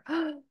here.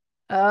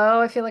 Oh,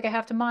 I feel like I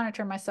have to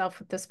monitor myself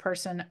with this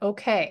person.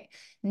 Okay.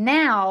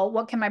 Now,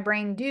 what can my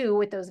brain do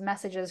with those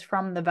messages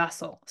from the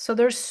vessel? So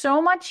there's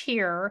so much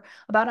here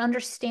about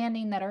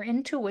understanding that our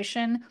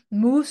intuition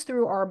moves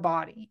through our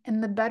body,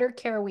 and the better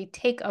care we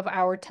take of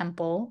our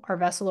temple, our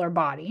vessel, our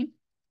body,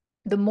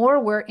 the more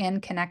we're in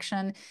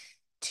connection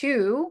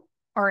to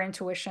our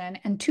intuition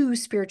and to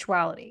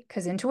spirituality,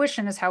 because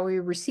intuition is how we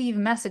receive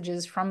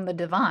messages from the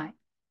divine.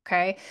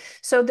 Okay.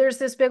 So there's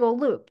this big old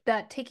loop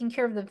that taking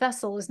care of the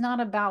vessel is not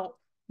about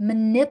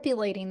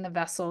manipulating the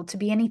vessel to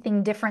be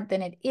anything different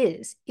than it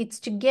is. It's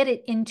to get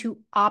it into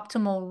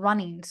optimal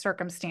running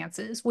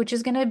circumstances, which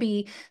is going to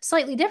be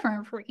slightly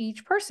different for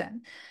each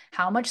person.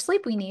 How much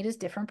sleep we need is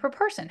different per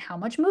person. How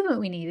much movement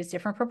we need is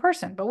different per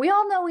person. But we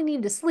all know we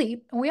need to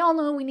sleep and we all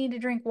know we need to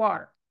drink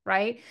water,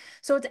 right?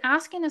 So it's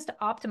asking us to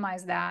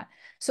optimize that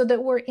so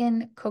that we're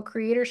in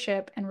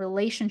co-creatorship and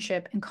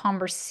relationship and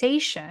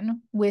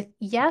conversation with,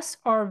 yes,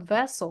 our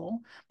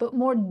vessel, but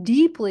more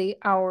deeply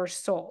our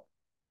soul.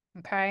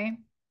 Okay.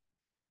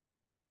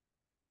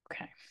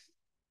 Okay.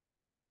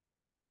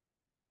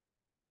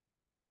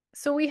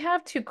 So we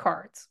have two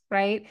cards,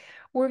 right?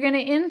 We're going to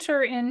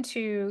enter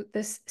into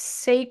this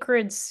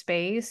sacred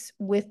space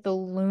with the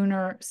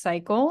lunar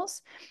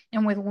cycles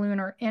and with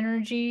lunar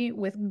energy,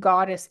 with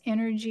goddess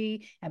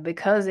energy, and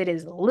because it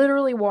is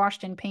literally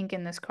washed in pink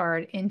in this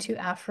card, into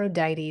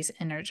Aphrodite's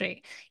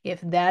energy.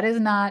 If that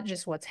is not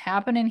just what's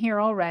happening here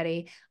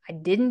already, I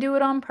didn't do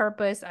it on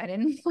purpose. I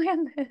didn't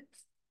plan this.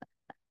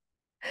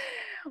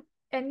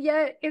 And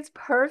yet it's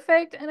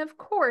perfect. And of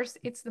course,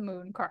 it's the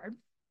moon card.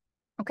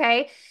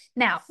 Okay.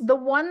 Now, the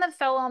one that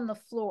fell on the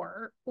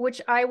floor, which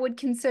I would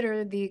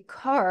consider the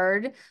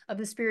card of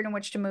the spirit in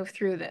which to move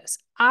through this.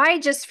 I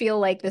just feel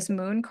like this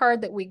moon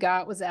card that we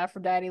got was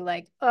Aphrodite,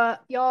 like,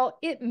 y'all,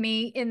 it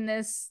me in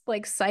this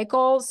like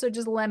cycle. So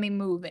just let me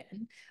move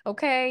in.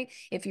 Okay.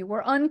 If you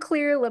were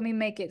unclear, let me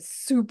make it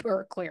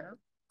super clear.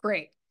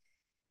 Great.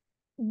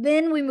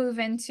 Then we move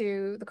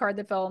into the card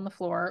that fell on the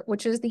floor,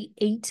 which is the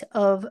Eight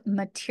of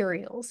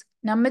Materials.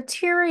 Now,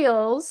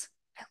 materials,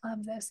 I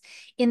love this,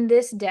 in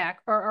this deck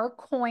are our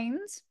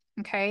coins.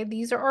 Okay,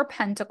 these are our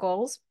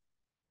pentacles.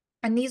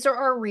 And these are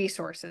our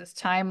resources: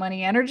 time,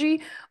 money,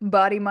 energy,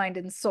 body, mind,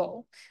 and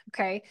soul.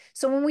 Okay.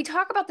 So when we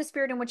talk about the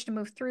spirit in which to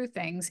move through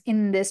things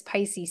in this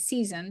Pisces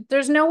season,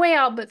 there's no way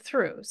out but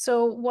through.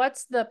 So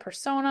what's the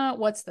persona?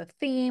 What's the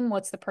theme?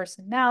 What's the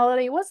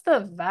personality? What's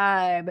the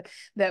vibe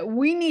that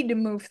we need to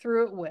move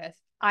through it with?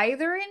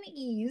 Either in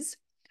ease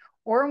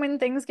or when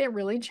things get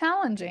really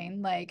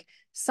challenging. Like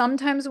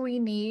sometimes we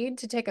need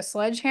to take a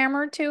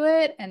sledgehammer to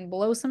it and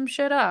blow some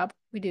shit up.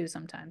 We do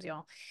sometimes,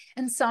 y'all.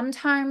 And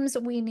sometimes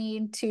we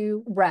need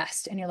to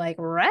rest. And you're like,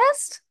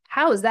 rest?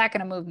 How is that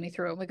going to move me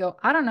through it? We go,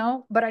 I don't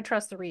know, but I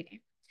trust the reading.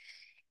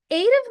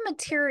 Eight of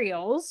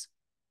Materials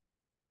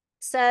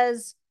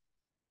says,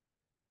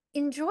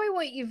 enjoy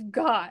what you've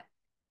got.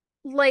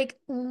 Like,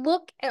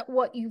 look at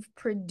what you've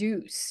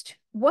produced.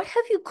 What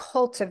have you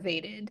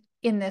cultivated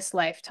in this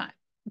lifetime?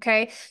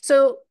 Okay.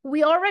 So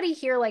we already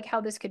hear like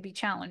how this could be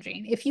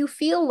challenging. If you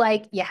feel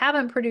like you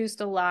haven't produced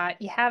a lot,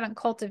 you haven't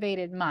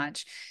cultivated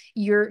much,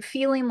 you're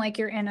feeling like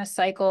you're in a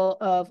cycle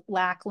of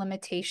lack,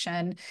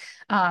 limitation.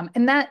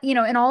 And that, you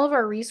know, in all of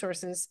our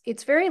resources,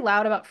 it's very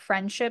loud about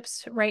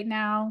friendships right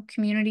now,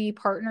 community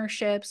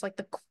partnerships, like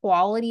the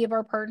quality of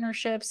our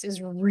partnerships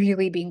is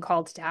really being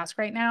called to task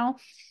right now.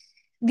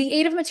 The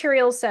Eight of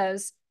Materials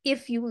says,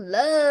 if you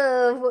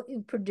love what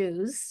you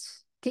produce,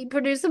 keep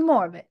producing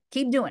more of it.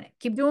 Keep doing it.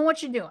 Keep doing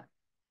what you're doing.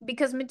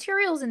 Because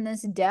materials in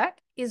this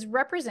deck is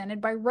represented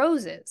by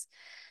roses.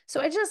 So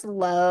I just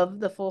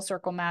love the full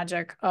circle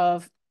magic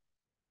of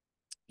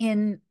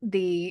in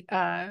the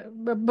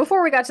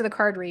before we got to the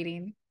card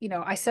reading, you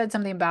know, I said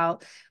something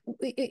about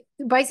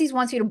Pisces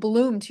wants you to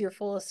bloom to your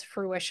fullest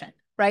fruition,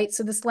 right?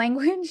 So this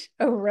language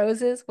of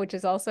roses, which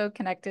is also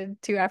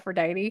connected to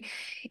Aphrodite,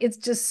 it's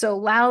just so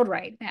loud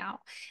right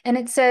now. And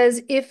it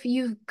says, if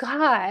you've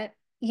got,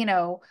 you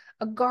know,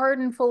 a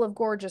garden full of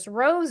gorgeous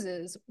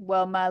roses,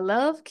 well, my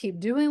love,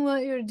 keep doing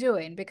what you're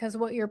doing because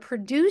what you're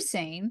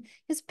producing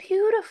is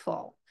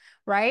beautiful,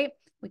 right?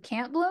 We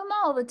can't bloom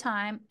all the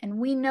time, and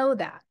we know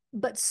that.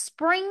 But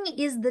spring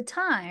is the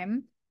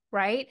time,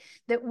 right,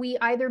 that we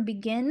either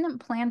begin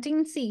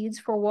planting seeds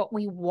for what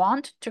we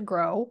want to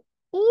grow,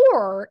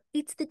 or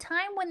it's the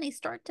time when they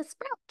start to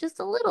sprout just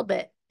a little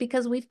bit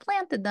because we've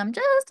planted them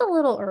just a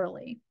little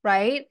early,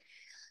 right?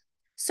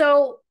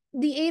 So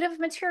the Eight of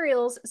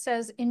Materials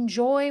says,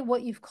 enjoy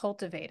what you've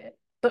cultivated.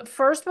 But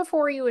first,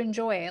 before you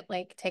enjoy it,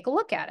 like take a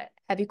look at it.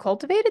 Have you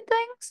cultivated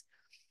things?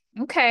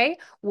 Okay.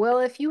 Well,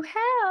 if you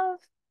have,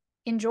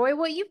 enjoy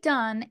what you've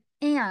done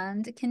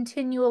and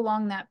continue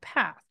along that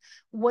path.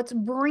 What's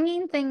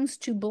bringing things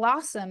to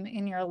blossom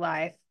in your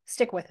life,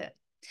 stick with it.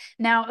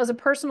 Now, as a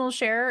personal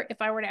share,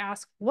 if I were to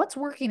ask what's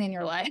working in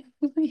your life,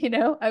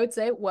 I would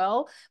say,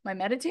 well, my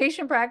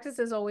meditation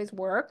practices always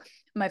work.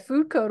 My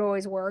food code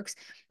always works.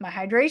 My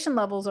hydration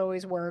levels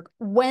always work.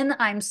 When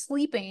I'm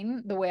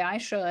sleeping the way I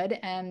should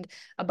and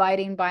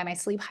abiding by my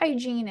sleep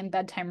hygiene and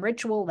bedtime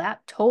ritual,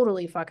 that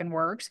totally fucking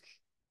works.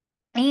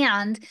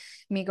 And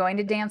me going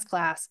to dance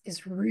class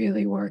is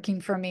really working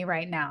for me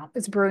right now.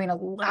 It's brewing a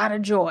lot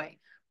of joy.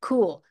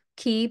 Cool.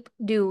 Keep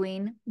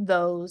doing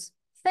those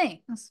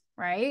things,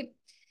 right?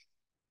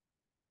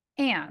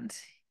 And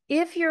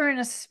if you're in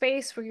a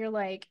space where you're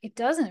like, it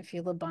doesn't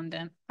feel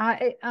abundant,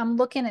 I'm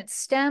looking at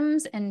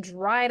stems and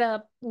dried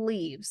up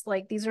leaves.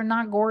 Like these are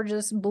not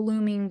gorgeous,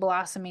 blooming,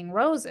 blossoming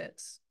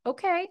roses.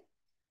 Okay.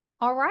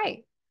 All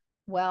right.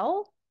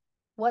 Well,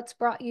 what's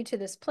brought you to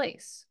this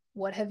place?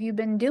 What have you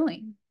been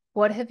doing?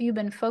 What have you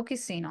been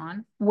focusing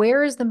on?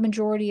 Where is the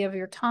majority of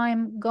your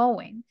time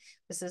going?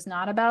 This is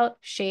not about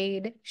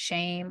shade,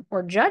 shame,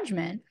 or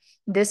judgment.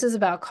 This is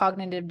about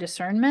cognitive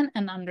discernment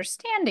and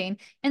understanding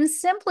and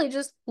simply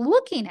just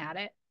looking at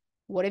it.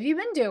 What have you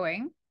been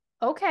doing?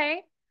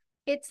 Okay.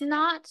 It's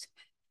not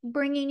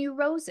bringing you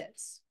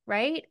roses,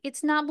 right?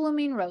 It's not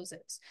blooming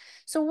roses.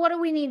 So what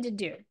do we need to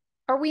do?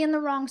 Are we in the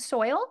wrong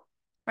soil,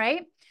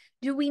 right?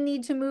 Do we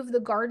need to move the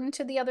garden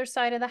to the other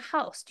side of the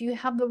house? Do you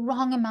have the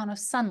wrong amount of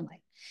sunlight?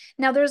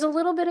 Now, there's a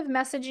little bit of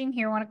messaging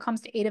here when it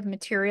comes to Eight of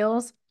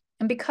Materials.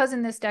 And because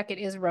in this deck it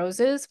is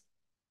roses,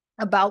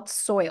 about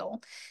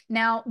soil.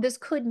 Now, this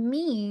could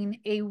mean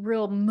a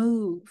real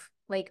move,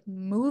 like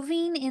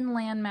moving in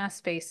landmass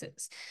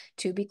spaces.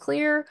 To be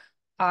clear,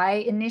 I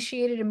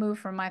initiated a move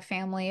from my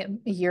family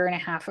a year and a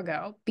half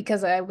ago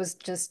because I was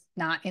just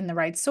not in the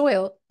right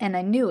soil and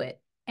I knew it.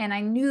 And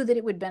I knew that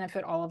it would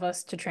benefit all of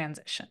us to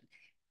transition.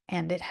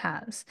 And it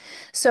has.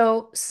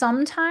 So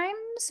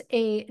sometimes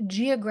a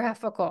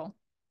geographical,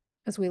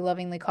 as we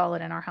lovingly call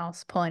it in our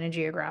house, pulling a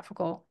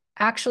geographical,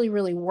 actually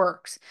really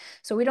works.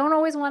 So we don't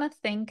always want to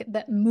think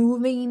that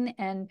moving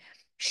and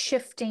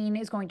shifting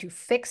is going to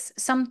fix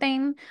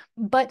something,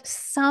 but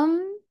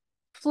some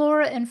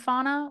flora and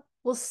fauna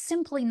will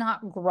simply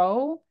not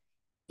grow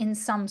in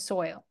some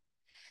soil.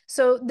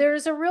 So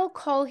there's a real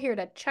call here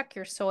to check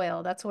your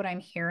soil. That's what I'm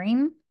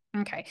hearing.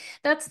 Okay.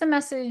 That's the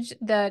message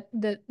that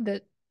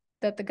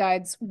the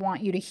guides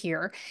want you to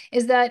hear,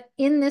 is that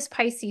in this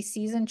Pisces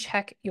season,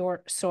 check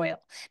your soil.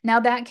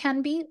 Now that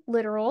can be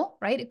literal,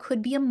 right? It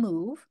could be a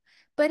move,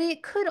 but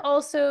it could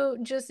also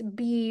just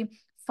be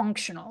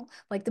functional.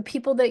 Like the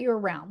people that you're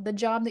around, the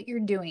job that you're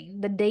doing,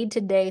 the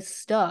day-to-day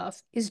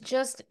stuff is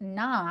just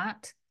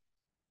not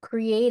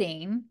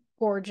creating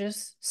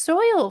gorgeous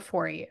soil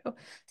for you.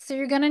 So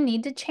you're going to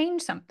need to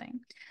change something.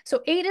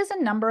 So 8 is a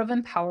number of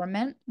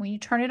empowerment. When you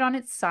turn it on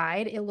its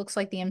side, it looks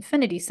like the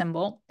infinity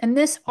symbol. And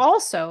this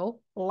also,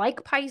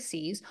 like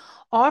Pisces,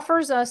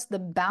 offers us the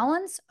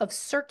balance of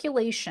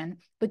circulation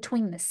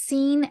between the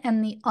seen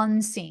and the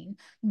unseen,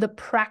 the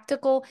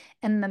practical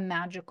and the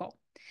magical.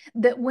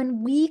 That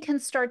when we can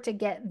start to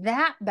get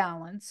that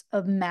balance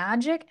of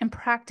magic and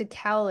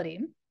practicality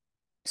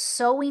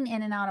sewing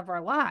in and out of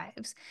our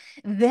lives,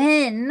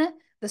 then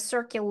the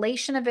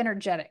circulation of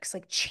energetics,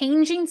 like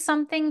changing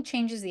something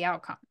changes the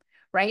outcome,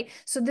 right?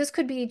 So this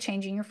could be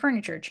changing your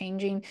furniture,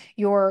 changing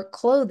your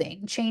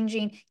clothing,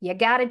 you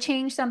got to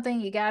change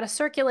something, you got to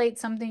circulate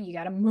something, you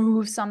got to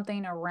move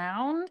something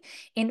around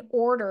in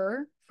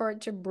order for it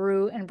to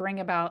brew and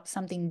bring about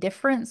something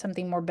different,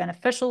 something more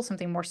beneficial,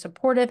 something more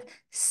supportive,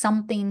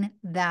 something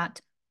that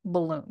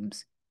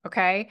blooms.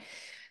 Okay.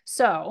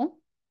 So,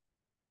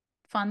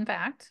 fun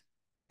fact,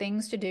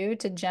 things to do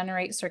to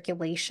generate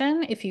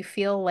circulation if you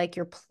feel like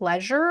your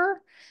pleasure,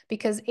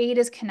 because 8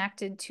 is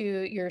connected to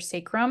your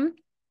sacrum,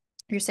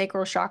 your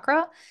sacral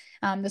chakra.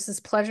 This is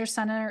pleasure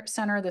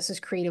center. This is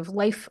creative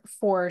life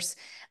force.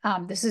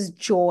 This is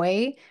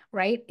joy,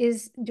 right?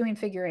 Is doing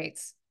figure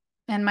eights.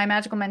 And my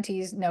magical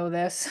mentees know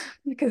this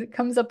because it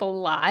comes up a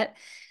lot,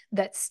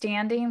 that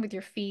standing with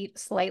your feet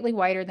slightly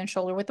wider than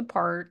shoulder width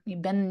apart, you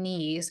bend the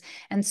knees,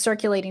 and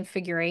circulating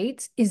figure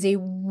eights is a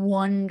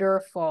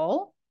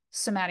wonderful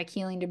somatic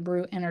healing to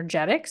brew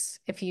energetics.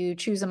 If you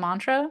choose a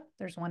mantra,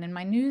 there's one in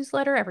my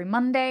newsletter every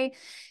Monday.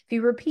 If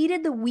you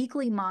repeated the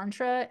weekly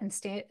mantra and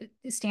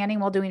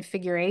standing while doing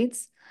figure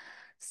eights,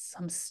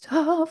 some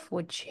stuff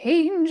would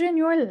change in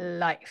your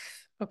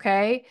life.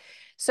 Okay.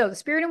 So the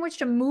spirit in which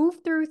to move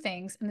through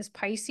things in this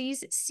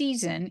Pisces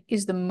season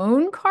is the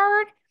moon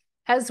card,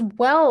 as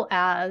well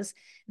as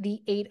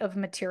the 8 of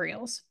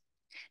materials.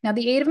 Now,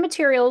 the 8 of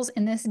materials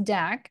in this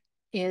deck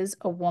is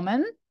a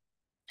woman.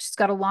 She's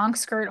got a long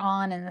skirt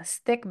on and this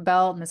thick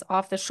belt and this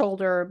off the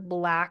shoulder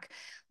black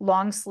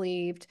long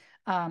sleeved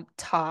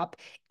top.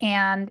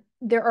 And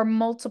there are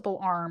multiple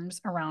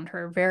arms around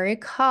her, very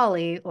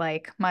Kali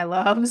like my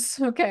loves,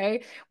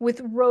 okay,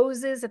 with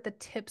roses at the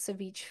tips of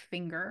each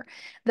finger.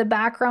 The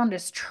background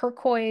is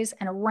turquoise,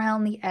 and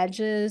around the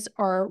edges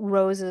are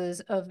roses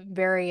of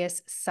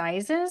various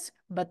sizes,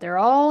 but they're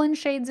all in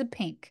shades of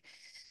pink.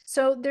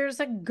 So there's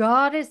a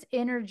goddess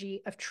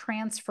energy of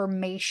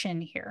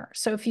transformation here.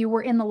 So if you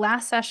were in the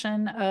last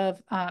session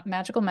of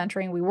Magical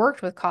Mentoring, we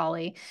worked with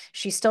Kali.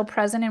 She's still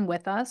present and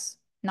with us.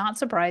 Not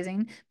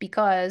surprising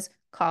because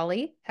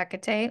Kali,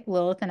 Hecate,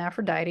 Lilith, and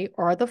Aphrodite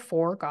are the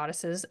four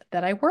goddesses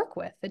that I work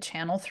with that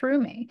channel through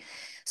me.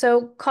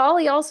 So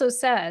Kali also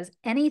says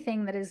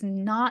anything that is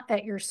not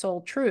at your soul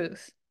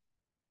truth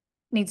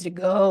needs to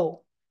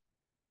go.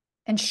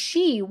 And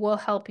she will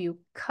help you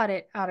cut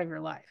it out of your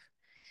life.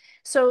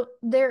 So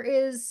there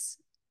is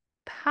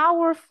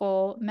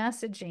powerful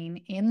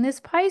messaging in this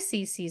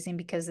Pisces season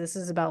because this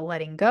is about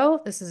letting go.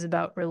 This is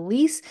about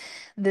release.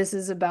 This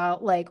is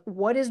about like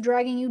what is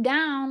dragging you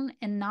down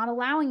and not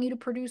allowing you to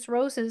produce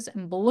roses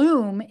and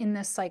bloom in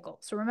this cycle.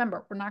 So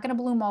remember, we're not going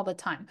to bloom all the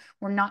time.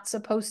 We're not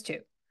supposed to.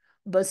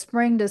 But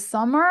spring to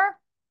summer,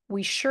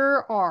 we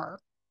sure are.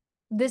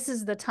 This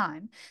is the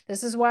time.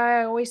 This is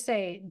why I always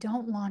say,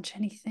 don't launch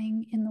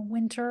anything in the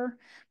winter.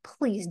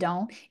 Please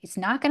don't. It's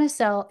not going to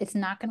sell. It's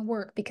not going to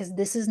work because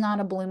this is not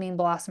a blooming,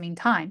 blossoming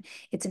time.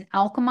 It's an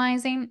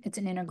alchemizing, it's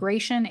an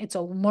integration, it's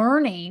a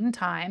learning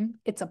time,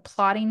 it's a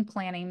plotting,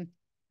 planning,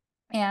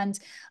 and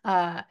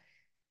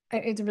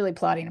it's really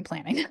plotting and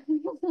planning.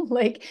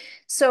 Like,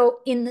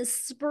 so in the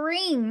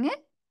spring,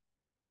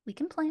 we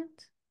can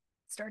plant,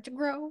 start to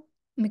grow,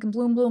 and we can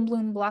bloom, bloom,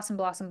 bloom, blossom,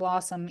 blossom,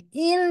 blossom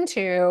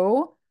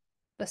into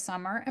the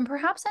summer and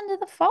perhaps into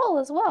the fall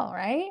as well,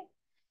 right?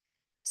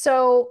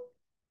 So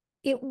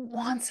it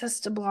wants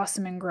us to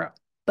blossom and grow.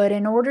 But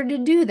in order to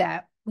do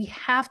that, we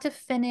have to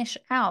finish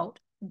out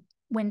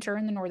winter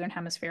in the Northern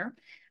Hemisphere,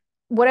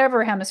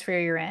 whatever hemisphere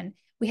you're in.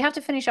 We have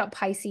to finish out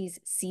Pisces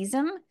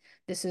season.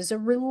 This is a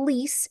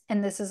release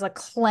and this is a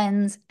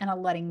cleanse and a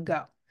letting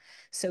go.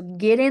 So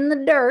get in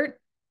the dirt.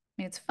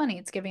 I mean, it's funny,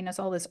 it's giving us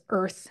all this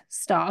earth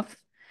stuff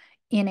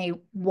in a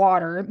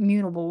water,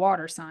 mutable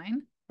water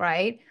sign,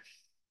 right?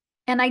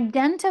 And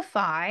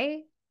identify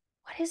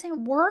what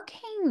isn't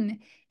working.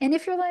 And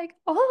if you're like,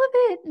 all of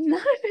it, none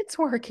of it's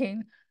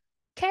working,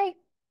 okay,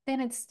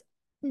 then it's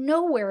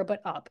nowhere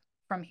but up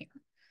from here.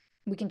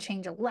 We can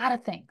change a lot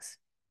of things,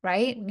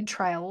 right? We can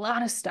try a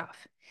lot of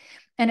stuff.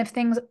 And if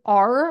things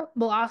are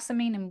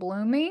blossoming and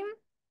blooming,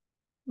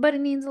 but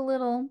it needs a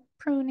little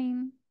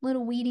pruning,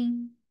 little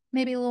weeding,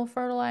 maybe a little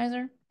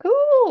fertilizer,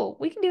 cool,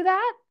 we can do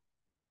that.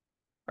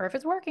 Or if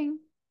it's working,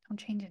 don't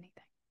change anything,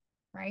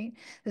 right?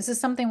 This is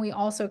something we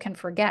also can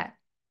forget.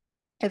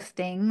 If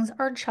things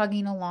are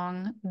chugging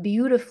along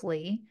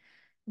beautifully,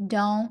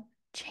 don't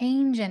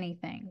change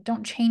anything.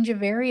 Don't change a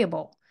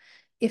variable.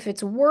 If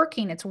it's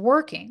working, it's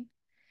working.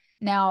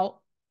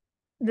 Now,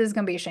 this is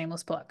going to be a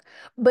shameless plug,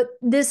 but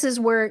this is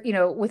where,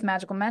 with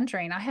magical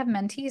mentoring, I have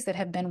mentees that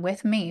have been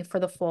with me for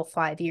the full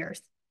 5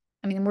 years.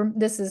 I mean,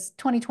 this is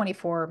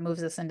 2024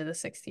 moves us into the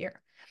 6th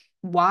year.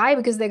 Why?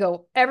 Because they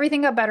go,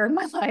 everything got better in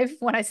my life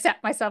when I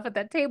sat myself at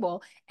that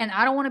table, and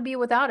I don't want to be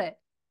without it.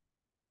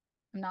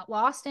 I'm not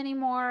lost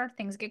anymore.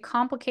 Things get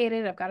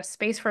complicated. I've got a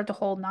space for it to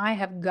hold. Now I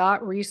have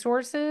got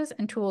resources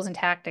and tools and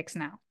tactics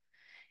now,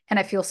 and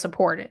I feel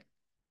supported.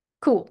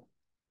 Cool,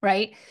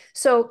 right?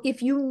 So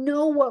if you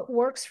know what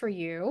works for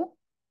you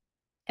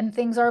and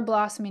things are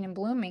blossoming and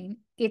blooming,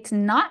 it's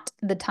not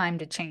the time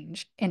to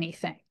change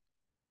anything.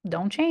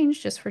 Don't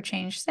change just for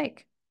change's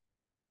sake.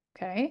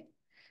 Okay?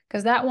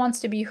 Because that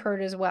wants to be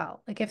heard as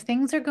well. Like if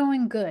things are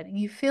going good and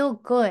you feel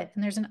good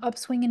and there's an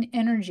upswing in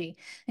energy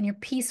and you're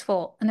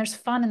peaceful and there's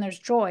fun and there's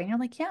joy and you're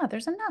like, yeah,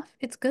 there's enough.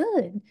 It's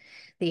good.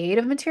 The Eight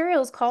of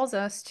Materials calls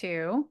us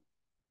to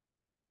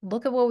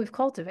look at what we've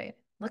cultivated,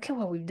 look at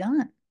what we've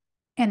done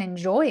and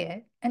enjoy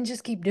it and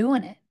just keep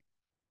doing it.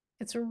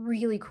 It's a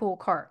really cool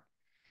card.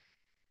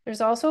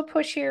 There's also a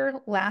push here,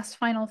 last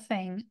final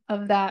thing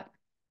of that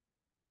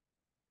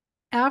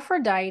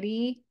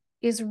Aphrodite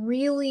is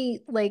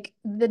really like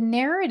the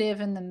narrative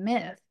and the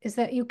myth is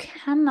that you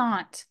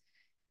cannot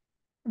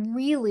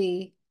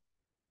really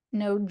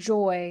know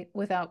joy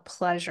without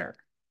pleasure,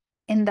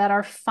 and that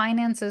our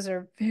finances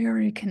are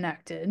very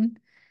connected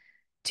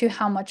to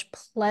how much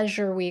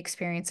pleasure we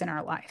experience in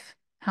our life,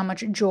 how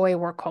much joy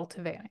we're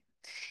cultivating.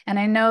 And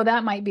I know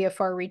that might be a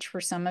far reach for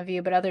some of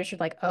you, but others are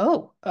like,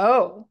 oh,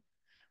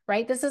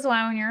 right? This is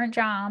why when you're in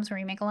jobs where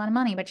you make a lot of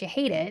money, but you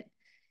hate it,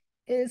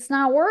 it's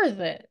not worth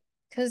it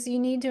because you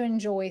need to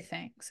enjoy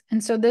things.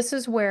 And so this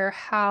is where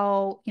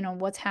how,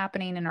 what's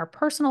happening in our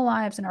personal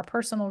lives and our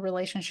personal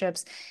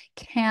relationships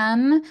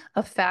can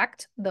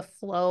affect the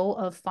flow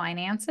of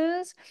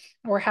finances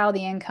or how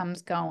the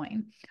income's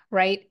going,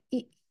 right?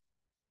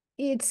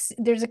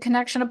 There's a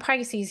connection of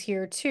Pisces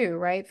here too,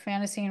 right?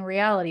 Fantasy and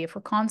reality. If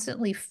we're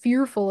constantly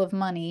fearful of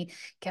money,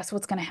 guess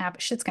what's going to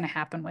happen? Shit's going to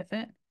happen with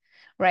it,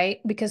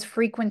 right? Because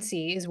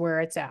frequency is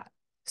where it's at.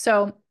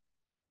 So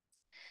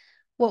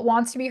what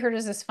wants to be heard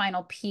as this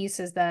final piece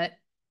is that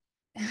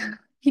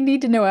you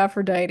need to know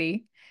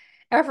Aphrodite.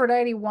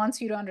 Aphrodite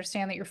wants you to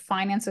understand that your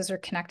finances are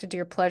connected to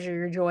your pleasure,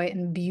 your joy,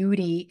 and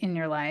beauty in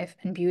your life.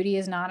 And beauty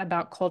is not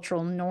about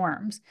cultural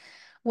norms.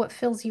 What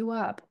fills you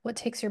up? What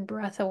takes your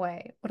breath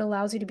away? What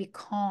allows you to be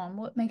calm?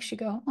 What makes you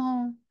go,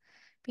 oh,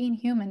 being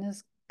human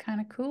is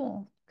kind of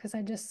cool because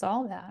I just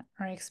saw that,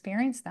 or I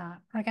experienced that,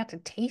 or I got to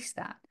taste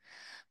that.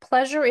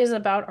 Pleasure is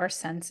about our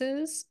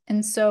senses.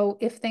 And so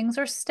if things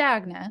are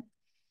stagnant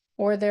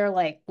or they're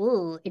like,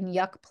 ooh, in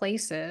yuck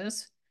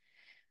places,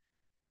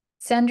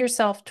 send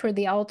yourself toward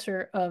the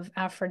altar of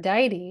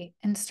Aphrodite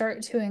and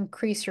start to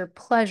increase your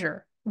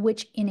pleasure,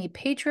 which in a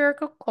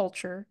patriarchal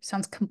culture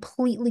sounds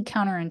completely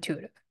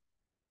counterintuitive.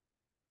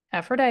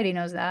 Aphrodite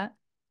knows that.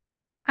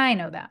 I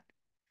know that.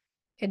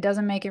 It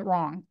doesn't make it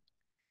wrong.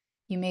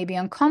 You may be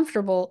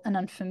uncomfortable and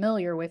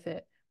unfamiliar with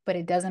it, but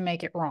it doesn't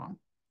make it wrong.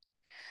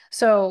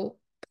 So,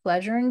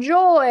 pleasure and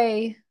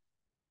joy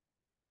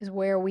is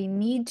where we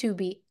need to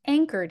be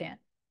anchored in.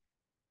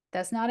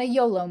 That's not a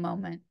YOLO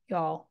moment,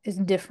 y'all. It's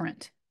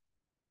different.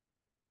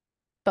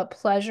 But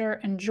pleasure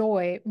and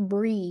joy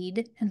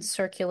breed and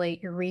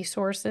circulate your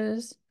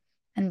resources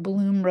and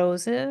bloom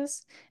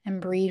roses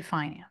and breed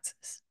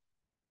finances.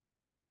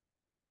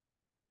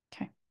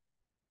 Okay.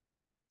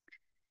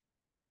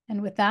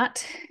 And with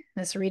that,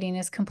 this reading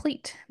is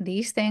complete.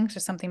 These things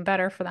are something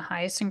better for the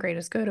highest and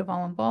greatest good of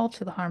all involved,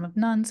 to the harm of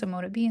none. So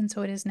mote it be, and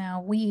so it is now.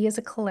 We as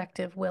a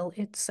collective will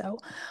it so.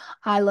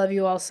 I love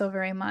you all so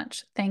very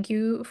much. Thank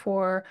you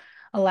for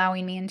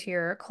allowing me into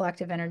your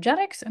collective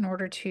energetics in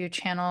order to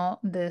channel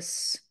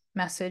this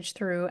message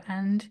through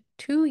and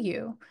to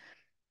you.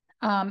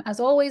 As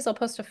always, I'll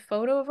post a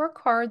photo of our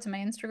cards in my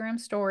Instagram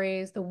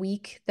stories the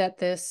week that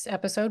this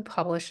episode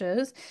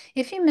publishes.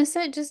 If you miss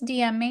it, just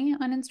DM me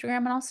on Instagram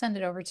and I'll send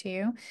it over to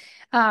you.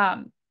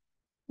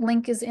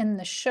 Link is in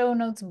the show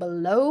notes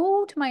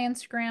below to my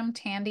Instagram,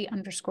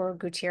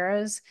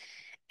 Tandy_Gutierrez.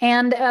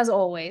 And as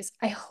always,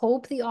 I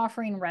hope the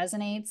offering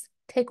resonates.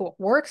 Take what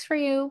works for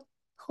you.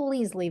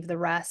 Please leave the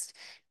rest.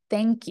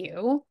 Thank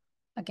you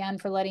again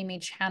for letting me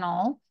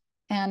channel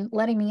and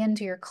letting me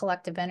into your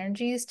collective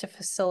energies to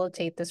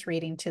facilitate this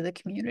reading to the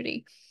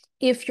community.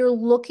 If you're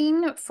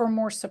looking for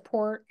more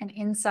support and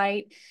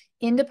insight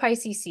into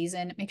Pisces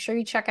season, make sure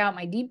you check out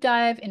my deep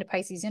dive into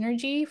Pisces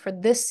energy for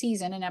this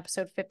season in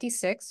episode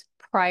 56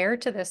 prior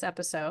to this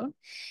episode.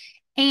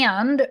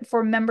 And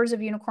for members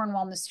of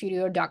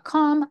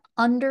unicornwellnessstudio.com,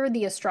 under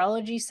the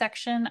astrology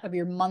section of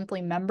your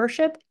monthly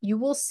membership, you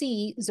will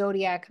see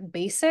Zodiac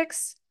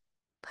Basics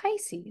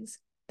Pisces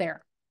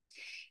there.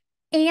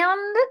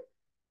 And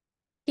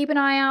keep an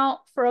eye out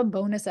for a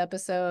bonus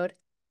episode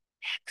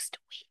next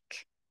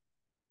week.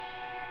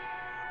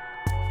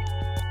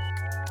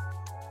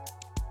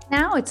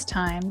 Now it's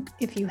time,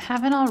 if you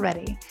haven't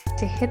already,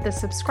 to hit the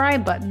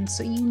subscribe button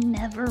so you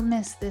never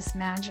miss this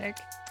magic.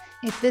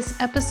 If this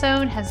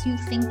episode has you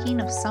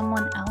thinking of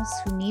someone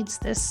else who needs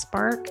this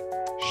spark,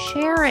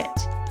 share it.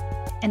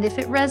 And if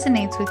it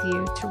resonates with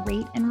you, to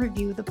rate and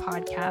review the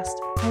podcast,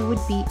 I would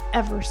be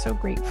ever so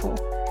grateful.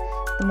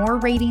 The more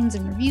ratings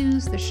and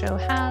reviews the show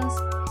has,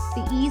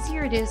 the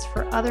easier it is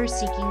for other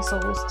seeking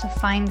souls to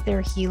find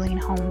their healing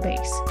home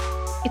base.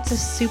 It's a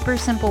super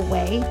simple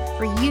way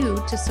for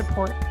you to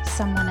support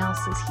someone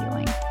else's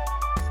healing.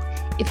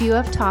 If you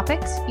have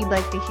topics you'd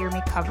like to hear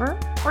me cover,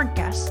 or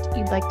guests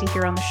you'd like to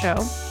hear on the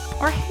show,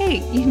 or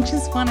hey, you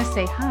just want to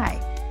say hi,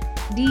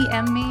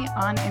 DM me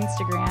on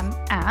Instagram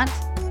at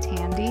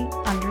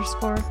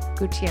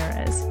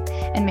Tandy_Gutierrez.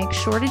 And make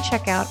sure to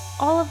check out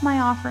all of my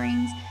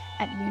offerings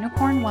at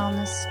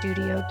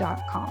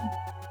unicornwellnessstudio.com.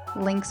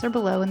 Links are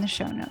below in the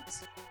show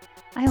notes.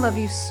 I love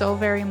you so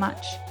very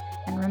much.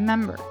 And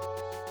remember,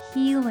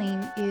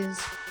 healing is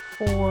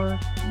for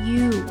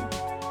you.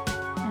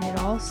 And it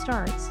all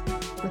starts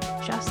with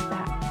just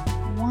that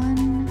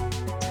one